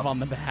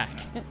the back.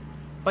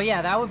 But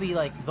yeah, that would be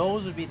like,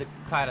 those would be the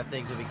kind of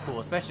things that would be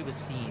cool, especially with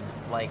steam.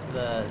 Like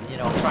the, you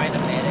know, trying to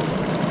manage a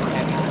super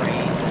heavy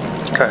train.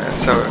 Okay,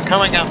 so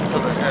coming up to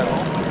the hill,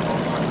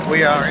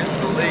 we are in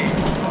the lead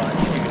by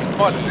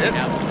quite a bit.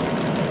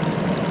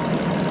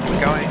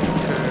 We're going to.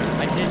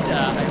 I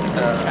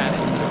was chatting.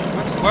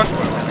 What's the work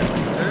we're going to do?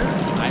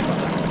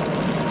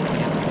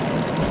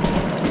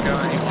 We're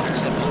going to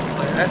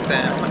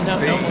SM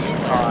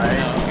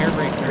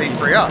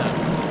V3R.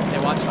 They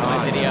watched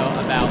my video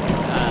about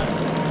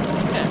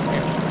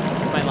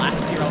my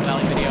last Derail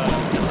Valley video, and I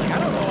was kind of like, I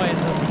don't know why it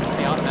doesn't,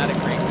 the automatic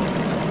brake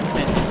doesn't just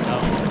send it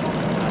home,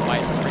 why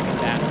it brings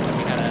back when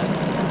we had a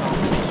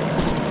conversation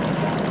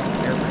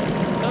about air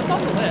brakes. So it's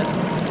on the list,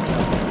 so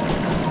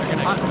we're going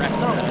to correct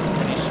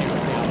an issue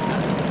with the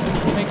automatic.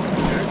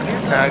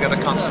 Okay, I got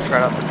to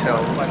concentrate up this hill,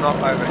 not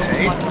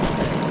overheat.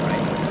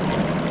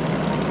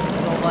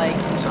 So like,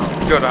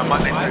 good, I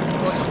might need to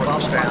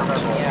switch down to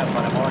 8.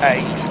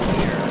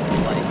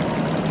 Like,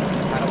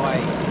 how do I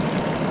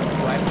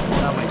have to slow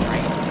down my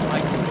train?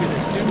 I could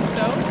assume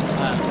so.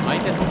 I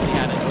definitely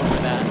had it over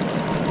that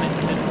and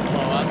it didn't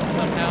blow up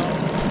somehow.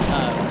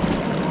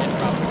 And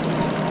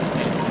probably just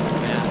made things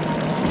mad.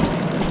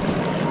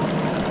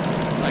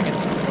 So I guess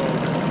you could go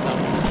over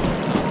some.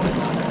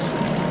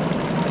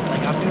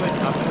 Like I'm doing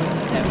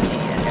 70,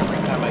 and every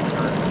time I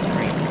turn, the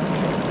train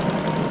squeals.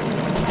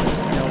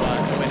 There's no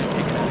way to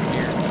take it out of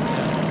gear.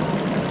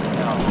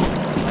 No.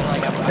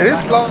 It is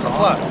slow on the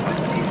flat.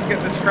 You can get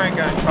this train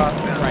going fast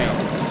down. Right.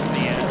 It's just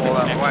the all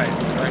that way.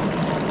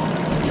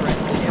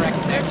 Direct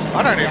connection. I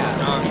don't even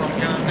know if I'm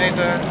going to need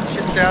to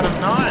shift out of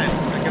 9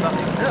 to get up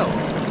this hill.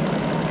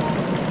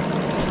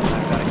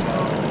 I've got to go.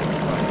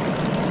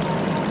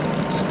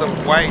 Just the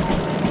weight.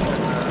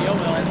 There's the steel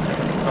mill.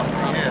 Stop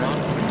here.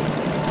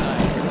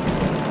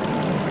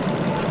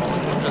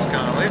 I'm just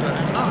going to leave it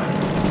at 9.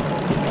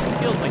 It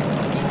feels like it's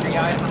on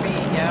 3i for me,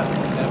 yeah.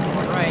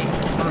 Going right.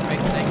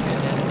 Perfect, thank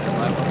goodness. Because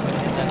I wasn't going to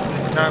hit that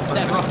switch. No,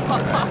 Set wrong.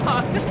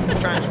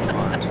 Change your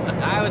mind.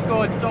 I was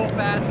going so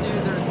fast,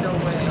 dude. There's no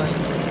way. Like,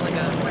 it's like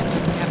a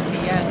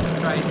FPS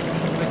trying to hit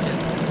these switches.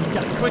 You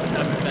got a quick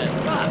time event.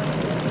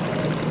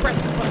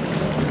 Press the buttons.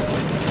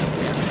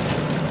 Yeah.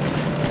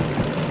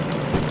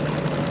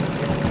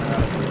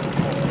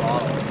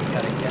 You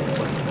gotta get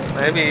places.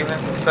 Maybe even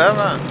for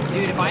 7.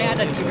 Dude, if I had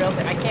a derail,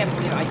 I can't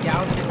believe I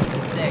downshifted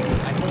to 6.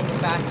 I pulled the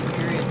Fast and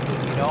Furious,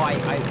 but you know, I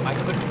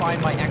couldn't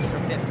find my extra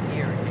 5th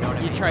gear. You know what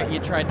I mean? You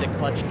tried to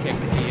clutch kick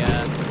the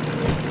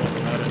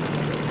locomotive.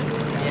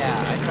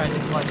 Yeah, I tried to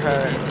clutch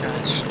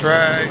it.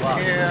 Straight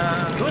here.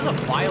 It was a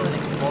violent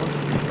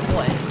explosion. The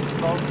whole engine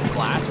smoke,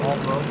 glass all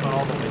broken on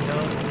all the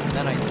windows, and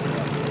then I blew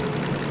up.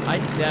 I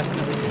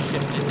definitely just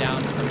shifted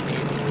down from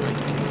 8th to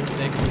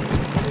 6th,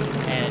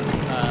 and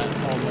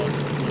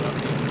almost blew up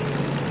the engine.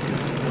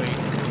 It's way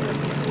too many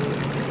RPMs.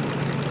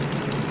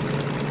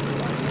 It's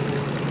fine.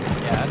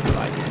 Yeah, that's what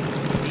I did.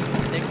 8 to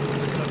 6 is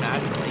just so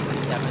natural. 8 to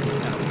 7 is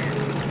kind of weird.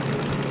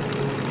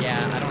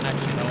 Yeah, I don't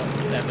actually know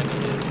what 7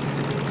 is.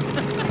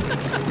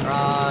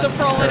 So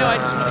for all I know, I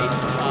just went 8 to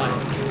 5.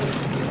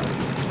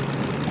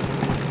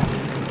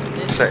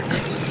 This 6.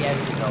 is the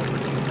engine though for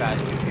Too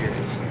Fast, Too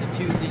Furious.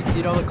 Just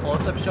you know, the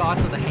close-up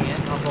shots of the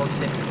hands on both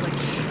cylinders, like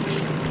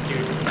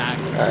dude,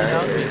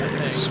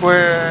 exactly.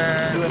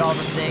 Swear. doing all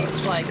the things.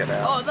 It's like, get oh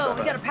out, no,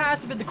 we gotta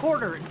pass him in the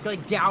corner.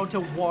 Like down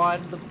to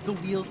 1, the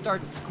wheels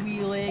start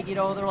squealing. You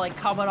know, they're like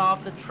coming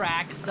off the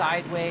track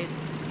sideways.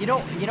 You know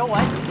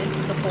what? This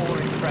is the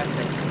Polar Express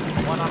engine.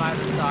 1 on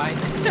either side.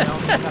 You know,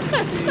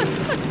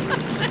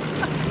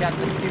 it's got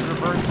the 2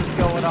 reverses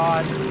going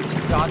on. 2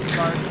 Johnson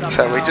bars somehow.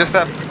 So we just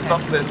have to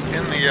stop this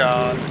in the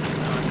yard.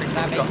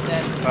 That makes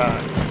sense.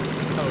 I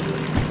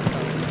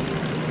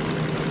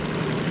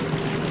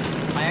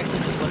actually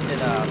just looked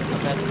at a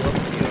best build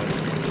video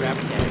in Scrap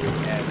Mechanics,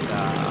 and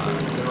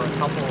there were a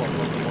couple of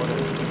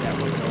locomotives that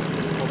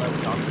pulled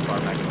out Johnson bar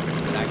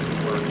mechanism that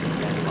actually works,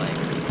 and like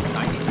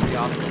 90-degree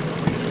offsets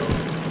over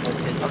wheels.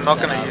 I'm not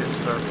gonna use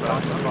third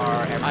person.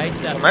 I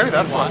definitely maybe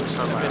that's watched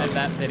a bit of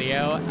that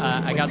video.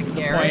 I got to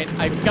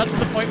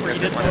the point where you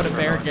didn't know what a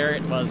Bear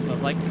Garrett was, and I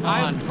was like,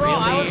 Con, really?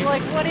 I was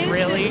like, what is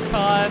really, this?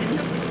 Con?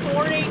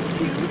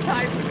 482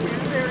 times 2.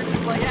 They were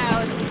just like, yeah,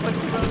 let's just put 2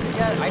 of them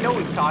together. I know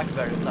we've talked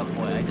about it at some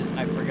point.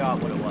 I forgot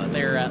what it was.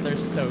 They're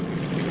so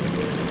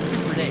goofy.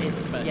 Super neat,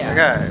 but yeah.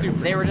 Okay. Super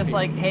they were just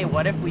like, hey,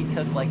 what if we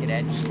took like an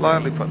engine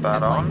slowly put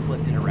that on, like,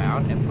 flipped it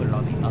around, and put it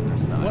on the other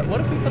side?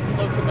 What if we put the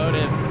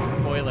locomotive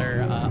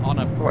boiler on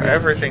a where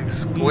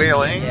everything's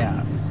squealing?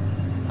 Yes.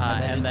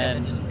 And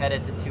then just fed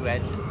it to 2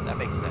 engines. That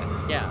makes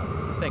sense. Yeah,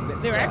 that's the thing.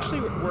 They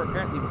actually were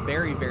apparently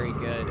very, very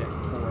good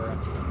for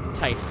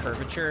tight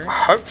curvature.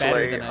 Hopefully,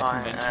 better than a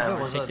conventional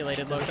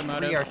articulated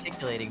locomotive.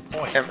 Articulating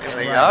points. In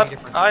the yard,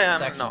 I am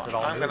not.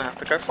 I'm gonna have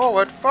to go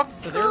forward. Fuck.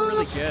 So they're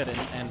really good,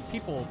 and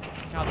people,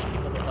 God, the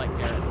people that like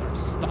Garretts are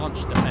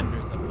staunch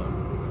defenders of them.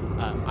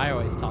 I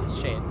always toss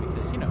shade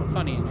because, you know,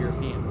 funny and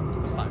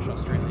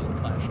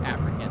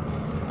European/Australian/African.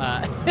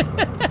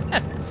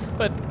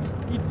 But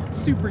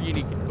super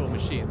unique and cool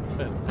machines.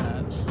 But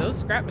those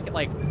scrap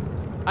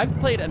I've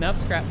played enough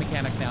scrap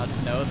mechanic now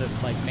to know that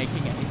like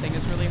making anything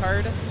is really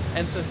hard,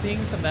 and so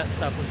seeing some of that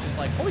stuff was just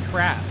like, holy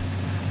crap!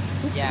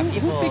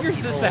 Who figures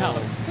this out?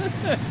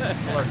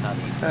 People are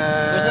nutty.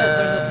 There's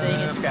a thing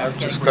in scrap I've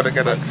mechanic. just got to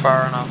get it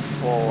far enough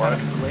forward.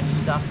 Glitch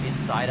stuff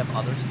inside of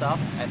other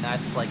stuff, and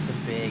that's like the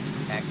big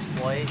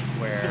exploit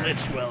where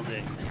glitch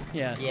welding.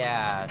 Yes.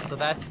 Yeah, so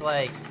that's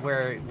like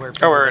where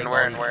people we're make in,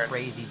 all these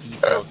crazy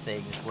detailed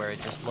things where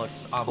it just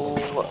looks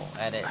unbelievable,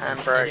 and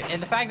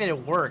the fact that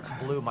it works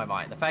blew my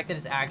mind. The fact that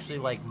it's actually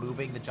like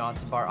moving the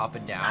Johnson bar up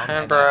and down,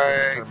 and that's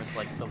what determines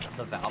like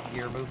the valve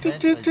gear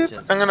movement.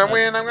 I'm gonna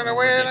win! I'm gonna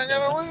win! I'm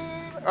gonna win!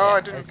 Oh,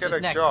 I didn't get a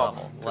next job.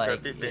 level.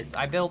 Like,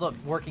 I built a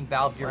working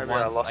valve gear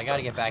once. I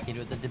gotta get back into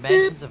it. The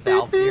dimensions of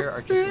valve gear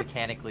are just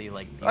mechanically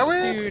like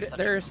beautiful. Dude,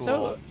 they're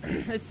so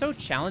it's so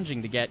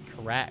challenging to get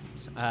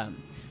correct.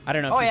 I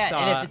don't know if you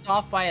saw. And if it's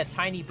off by a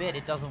tiny bit,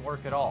 it doesn't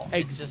work at all.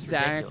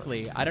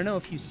 Exactly. I don't know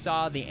if you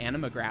saw the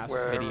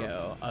Animagraphs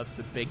video of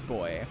the big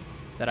boy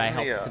that I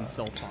helped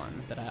consult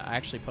on. That I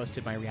actually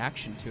posted my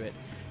reaction to it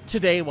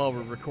today while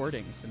we're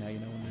recording. So now you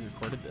know when we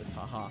recorded this.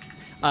 Haha.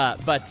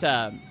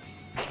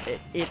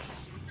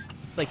 It's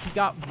like he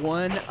got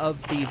one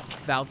of the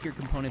valve gear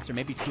components, or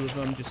maybe 2 of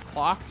them, just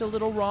clocked a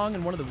little wrong,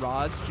 and one of the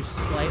rods just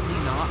slightly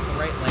not the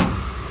right length.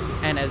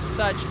 And as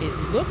such, it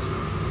looks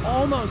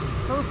almost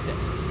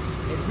perfect.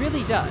 It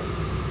really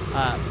does,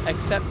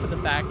 except for the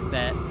fact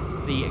that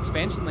the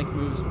expansion link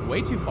moves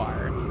way too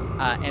far,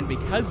 and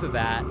because of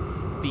that,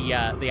 the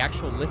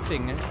actual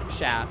lifting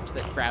shaft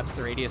that grabs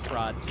the radius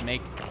rod to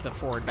make the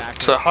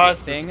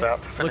forward-backwards thing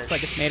looks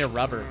like it's made of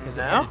rubber because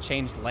it had to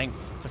change length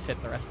to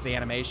fit the rest of the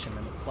animation,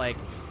 and it's like,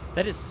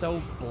 that is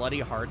so bloody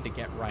hard to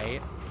get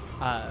right,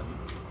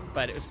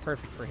 but it was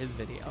perfect for his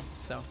video,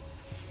 so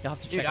you'll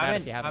have to check it out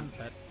if you haven't.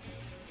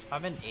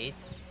 I'm in 8th,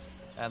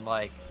 and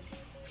like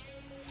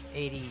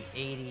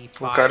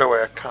 85, we'll go to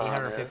where Kan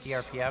 850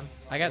 is. RPM.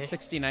 I got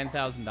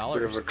 $69,000.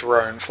 Bit of a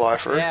drone fly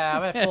through. Yeah,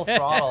 I'm at full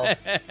throttle.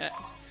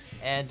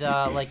 And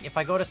like if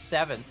I go to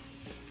 7th,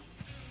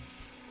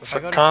 the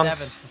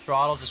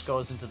throttle just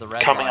goes into the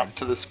red coming line. up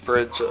to this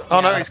bridge.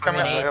 Oh no, he's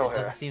coming up the hill here.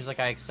 It seems like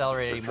I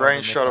accelerated it's a more than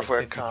range shot of where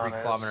 53 Kan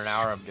km/h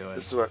I'm doing.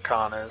 This is where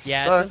Kan is.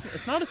 Yeah,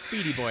 it's not a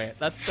speedy boy.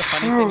 That's the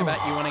funny thing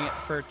about you wanting it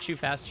for Too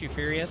Fast, Too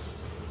Furious,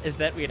 is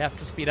that we'd have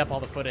to speed up all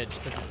the footage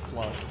because it's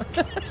slow.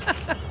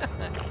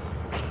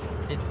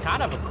 It's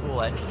kind of a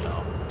cool engine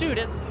though. Dude,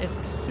 it's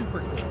super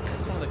cool.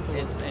 It's one of the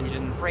coolest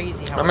engines. It's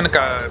crazy how I'm gonna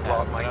go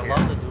block my gear. I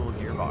love the dual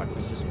gearbox.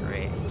 It's just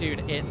great.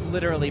 Dude, it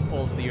literally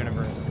pulls the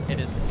universe. It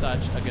is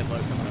such a good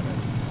locomotive.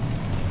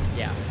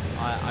 Yeah,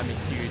 I'm a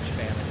huge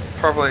fan of this.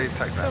 Probably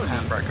take that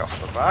handbrake off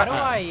the bat.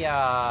 How do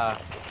I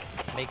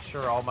make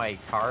sure all my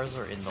cars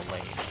are in the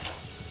lane?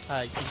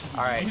 All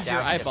right, use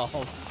your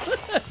eyeballs.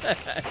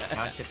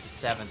 Downshift to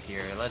 7th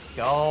here. Let's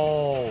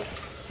go.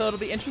 So it'll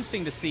be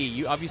interesting to see.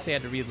 You obviously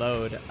had to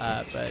reload,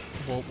 but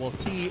we'll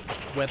see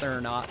whether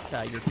or not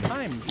your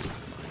time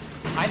beats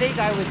mine. I think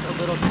I was a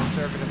little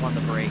conservative on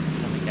the brakes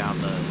coming down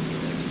the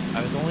helix.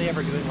 I was only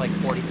ever doing like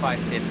 45,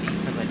 50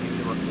 because I knew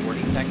there were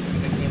 40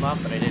 sections that came up,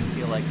 but I didn't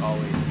feel like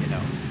always, you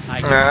know.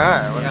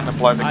 Alright, we're gonna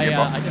blow the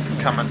gearbox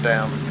coming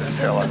down this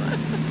hill, I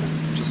think.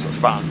 Just for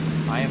fun.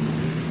 I am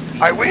losing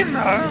speed. I win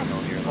though!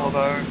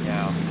 Although...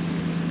 Yeah.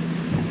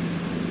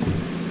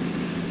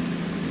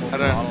 I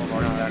don't know.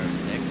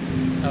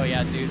 Oh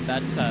yeah, dude,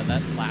 that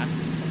last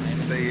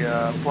climb.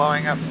 The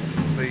blowing up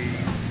the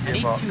I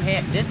need 2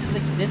 hands. This is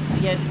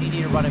the engine you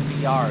need to run in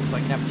VR, so I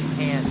can have 2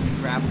 hands and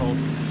grab both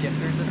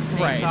shifters at the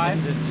same time.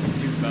 And then just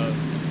do both.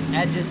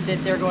 And just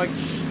sit there going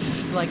shh,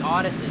 shh, like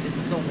honestly, this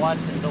is the one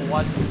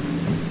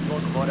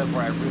locomotive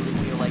where I really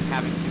feel like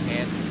having 2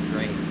 hands would be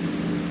great.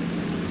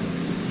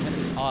 And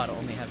it's odd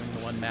only having the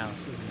 1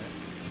 mouse, isn't it?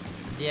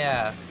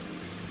 Yeah.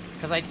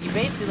 Because you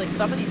basically, like,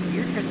 some of these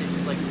gear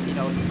transitions, like, you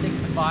know, 6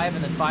 to 5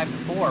 and then 5 to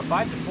 4.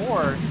 5 to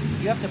 4,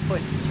 you have to put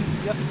two,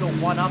 you have to go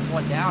one up,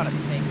 one down at the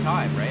same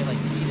time, right? Like,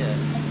 you need to,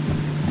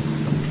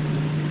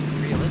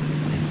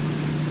 realistically.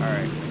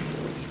 Alright,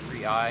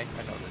 E3I, I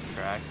know this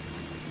track.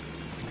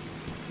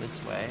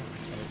 This way,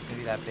 and it's gonna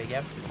be that big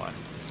empty one.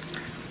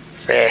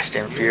 Fast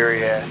and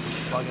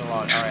Furious. Plugging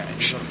along. Alright, I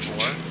need to go to 4.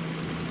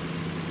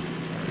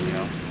 There we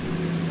go.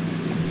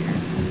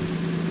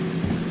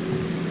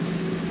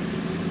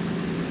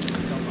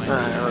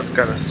 Alright, let's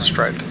go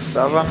straight to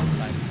 7.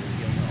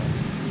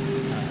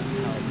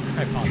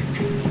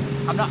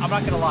 I'm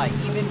not gonna lie,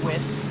 even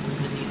with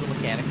the diesel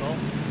mechanical,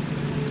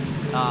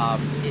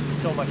 it's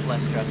so much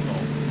less stressful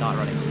not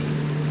running steam.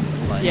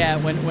 Like, yeah,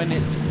 when when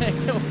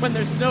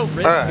there's no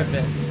risk of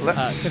it,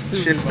 let's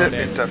shift it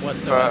into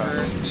whatsoever,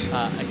 first.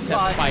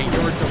 Except by your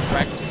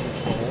direct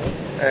control.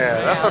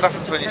 Yeah, that's what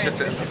happens when you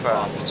shift it into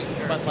first.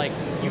 But like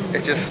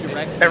it just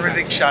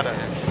everything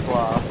shatters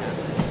glass,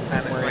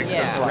 and it makes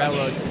the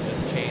railroad can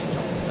just change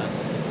all of a sudden.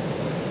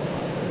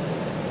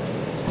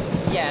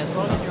 Yeah, as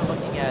long as you're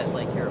looking at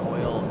like your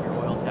oil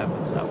temp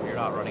and stuff, you're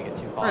not running it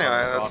too hot.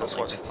 Anyway, let's just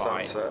watch the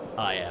sunset.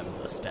 I am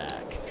the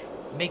stack.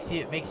 Makes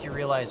you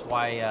realize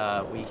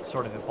why we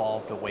sort of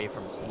evolved away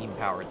from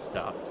steam-powered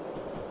stuff.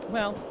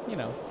 Well, you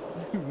know,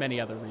 many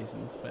other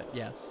reasons, but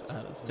yes,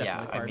 that's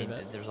definitely part of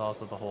it. There's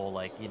also the whole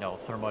like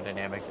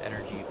thermodynamics,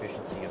 energy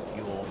efficiency of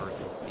fuel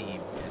versus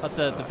steam. But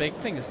the big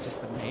thing is just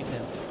the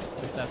maintenance.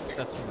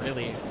 That's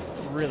really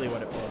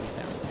what it boils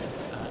down to.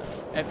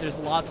 There's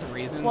lots of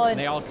reasons, and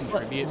they all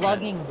contribute. But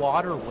lugging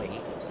water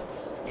weight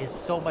is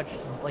so much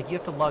like you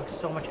have to lug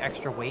so much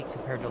extra weight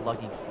compared to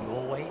lugging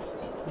fuel weight.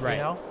 Right.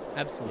 You know?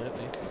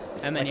 Absolutely.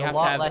 And then you have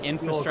to have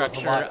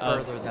infrastructure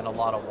further than a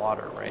lot of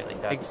water, right?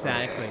 Like that's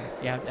exactly.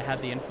 You have to have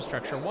the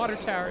infrastructure, water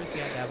towers. You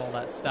have to have all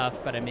that stuff.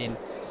 But I mean,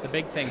 the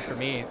big thing for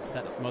me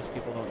that most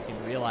people don't seem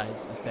to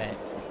realize is that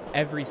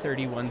every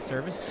 31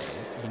 service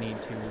days, you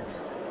need to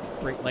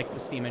let the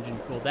steam engine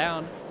cool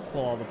down,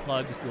 pull all the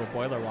plugs, do a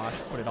boiler wash,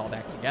 put it all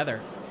back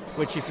together.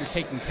 Which, if you're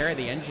taking care of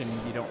the engine,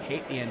 you don't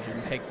hate the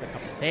engine, takes a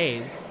couple of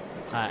days.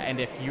 And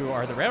if you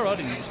are the railroad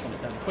and you just want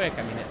it done quick,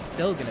 I mean, it's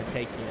still going to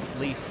take you at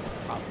least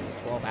probably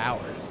 12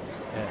 hours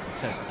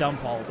to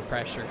dump all the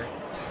pressure,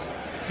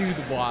 do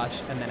the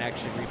wash, and then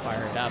actually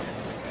refire it up.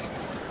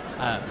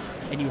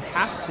 And you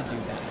have to do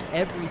that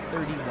every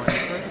 31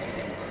 service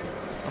days.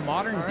 A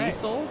modern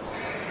diesel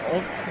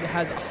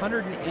has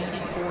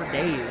 184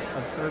 days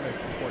of service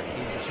before it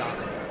sees the shop.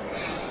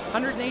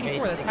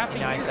 184, that's half a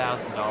year.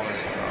 $69,000.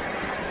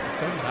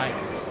 So did I.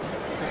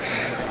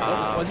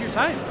 What was your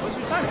time? What was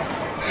your time?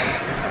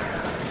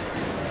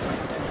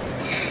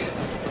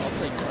 I'll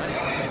tell you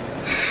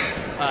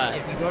right.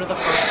 If you go to the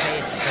first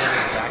page, you tell the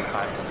exact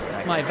time for the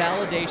second. My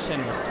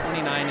validation was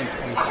 29 and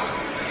 25.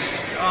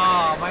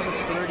 Oh, mine was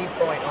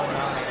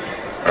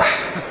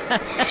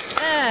 30.09.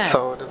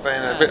 So it would have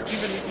been a bit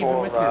even with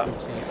your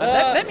oopsie.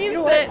 That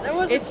means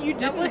that if you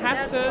didn't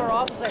have to... That wasn't as far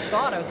off as I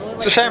thought. I was only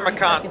like 30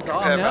 seconds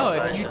off. No,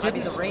 if you didn't... I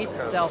mean, the race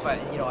itself, I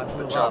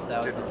blew up.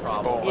 That was the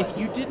problem. If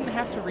you didn't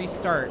have to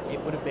restart,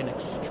 it would have been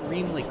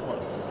extremely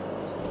close.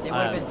 It would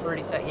have been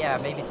 30 seconds. Yeah,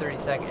 maybe 30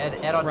 seconds.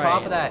 And on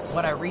top of that,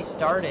 when I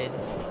restarted,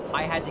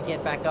 I had to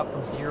get back up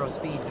from 0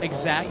 speed to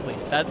exactly.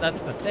 Full speed.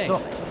 That's the thing.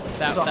 So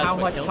that's how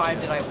much time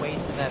did I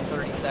waste in that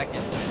 30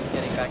 seconds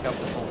getting back up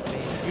to full speed?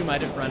 You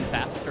might have run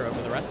faster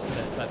over the rest of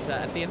it, but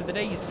at the end of the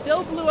day, you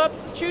still blew up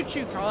the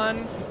choo-choo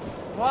con.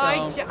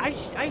 Well, so, I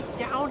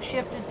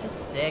downshifted to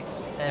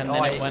 6, and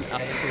then it went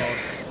up.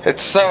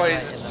 It's so easy.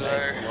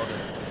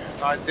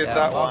 I did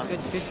that one.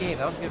 Good game.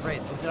 That was a good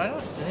race. Did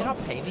they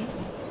not pay me?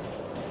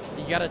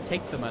 You gotta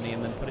take the money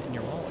and then put it in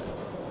your wallet.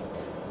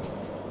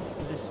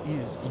 This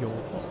is your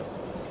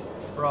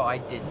wallet. Bro, I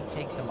didn't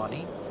take the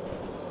money,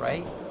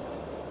 right?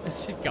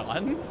 Is it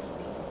gone?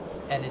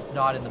 And it's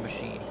not in the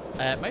machine.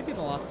 It might be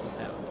the lost and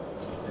found.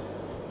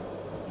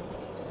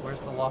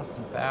 Where's the lost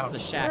and found?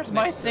 It's the shack. Where's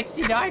my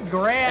 69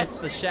 grand? It's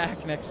the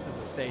shack next to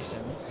the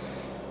station.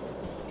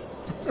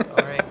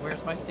 Alright,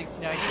 where's my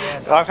 69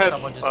 grand? I've had a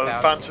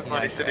bunch of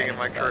money sitting in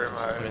my career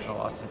mode. Put it in the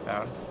lost and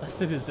found. A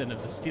citizen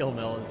of the steel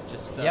mill is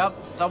just... Yep,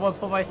 someone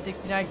put my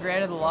 69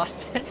 grand in the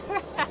lost and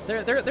found.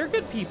 They're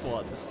good people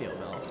at the steel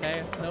mill,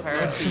 okay? No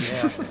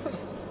thieves.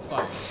 It's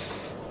fine.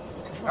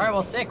 Alright,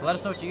 well, sick. Let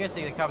us know what you guys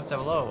think in the comments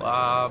down below.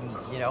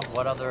 You know,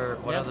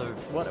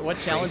 what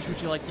challenge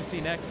would you like to see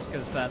next?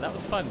 Because that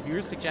was fun.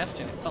 Viewer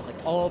suggestion. It felt like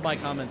all my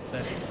comments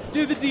said,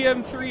 do the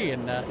DM3,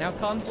 and now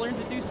Con's learned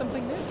to do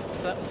something new.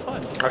 So that was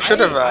fun. I should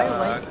have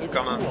gone and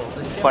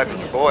played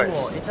with the boys.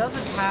 Cool. It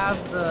doesn't have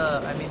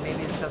the... I mean,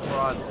 maybe it's because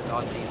we're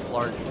on these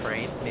large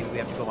trains. Maybe we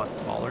have to go on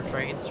smaller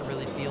trains to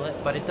really feel it.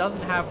 But it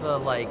doesn't have the,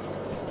 like,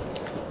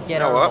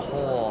 get out of the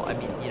hole. I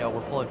mean, you know,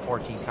 we're pulling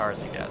 14 cars,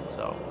 I guess,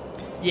 so...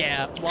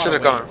 Yeah, should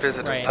have gone and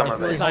visited some of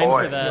these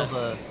boys.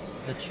 The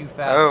too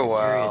fast and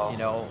furious, you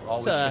know,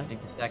 always shifting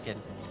to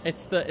second.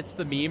 It's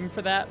the meme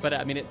for that, but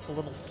I mean it's a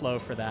little slow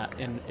for that,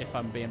 if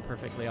I'm being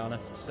perfectly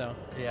honest. So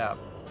yeah,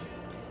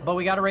 but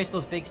we got to race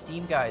those big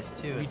steam guys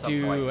too. We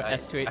do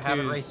S282s. I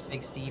haven't raced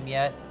big steam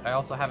yet. I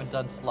also haven't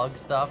done slug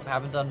stuff. I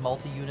haven't done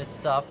multi-unit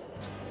stuff.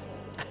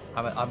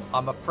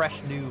 I'm a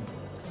fresh noob.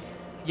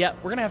 Yeah,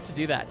 we're gonna have to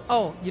do that.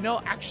 Oh, you know,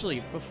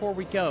 actually, before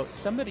we go,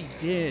 somebody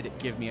did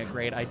give me a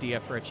great idea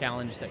for a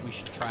challenge that we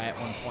should try at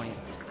one point.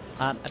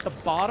 At the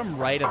bottom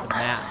right of the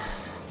map,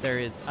 there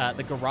is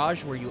the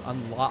garage where you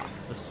unlock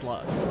the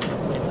slug.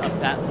 It's up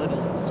that little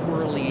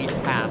squirrely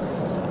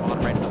pass to the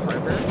bottom right of the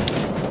harbor.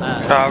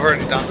 I've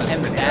already done this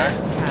and video. that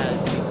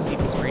has the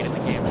steepest grade in the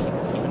game. I think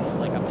it's even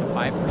like up to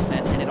 5%,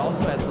 and it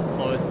also has the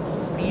slowest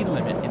speed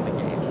limit in the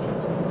game.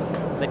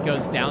 That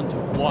goes down to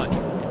 1.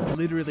 It's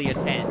literally a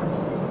 10.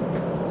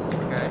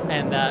 Okay.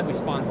 And we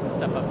spawn some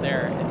stuff up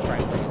there and try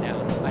and bring it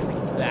down. I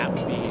think that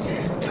would be.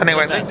 So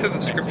anyway, link to the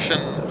description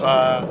to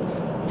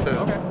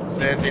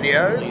their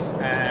videos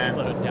and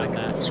link to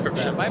the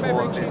description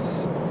for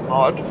this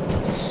mod.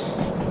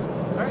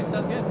 Alright,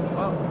 sounds good.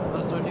 Well,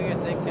 let us know what you guys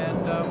think,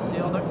 and we'll see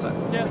you all next time.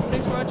 Yeah,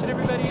 thanks for watching,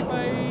 everybody.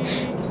 Bye.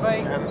 Bye.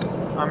 And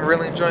I'm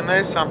really enjoying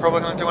these, so I'm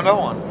probably going to do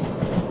another one.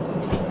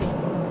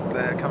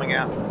 They're coming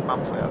out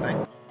monthly, I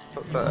think.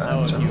 Put the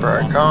engine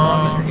brake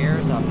on. Your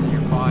ears up, and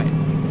you're fine.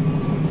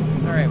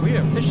 Alright, we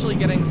are officially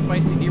getting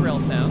spicy derail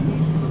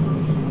sounds.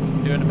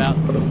 Doing about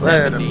Put a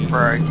 70.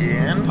 brake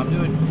in. I'm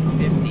doing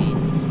 50.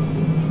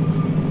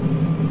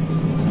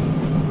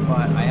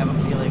 But I have a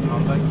feeling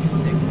I'm going to do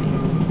 60.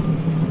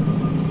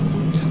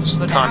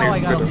 Just So a tiny now I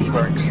bit gotta of leave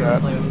brake it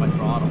set. play with my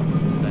throttle,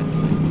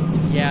 essentially.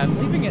 Yeah, I'm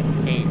leaving it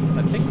 8.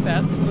 I think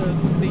that's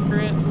the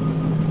secret.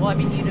 Well, I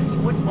mean, you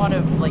wouldn't want to,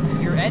 like,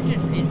 your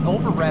engine, it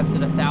over revs at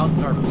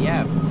 1,000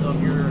 RPM, so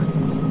if you're,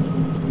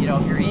 you know,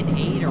 if you're in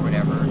 8 or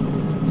whatever,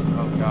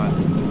 oh god,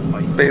 this is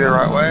spicy. Be the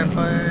right way,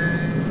 please.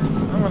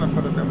 I'm going to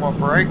put a bit more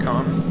brake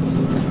on.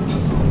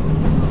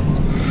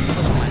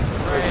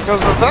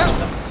 Because of that,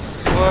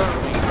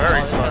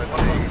 very slow.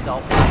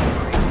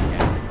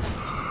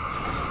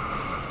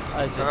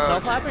 Is it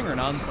self-lapping or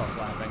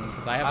non-self-lapping?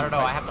 Because I don't know.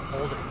 I have to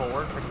hold it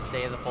forward for it to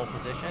stay in the full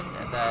position,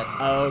 and then.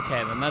 Oh,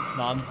 okay, then that's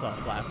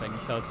non-self-lapping.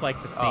 So it's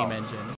like the steam engine.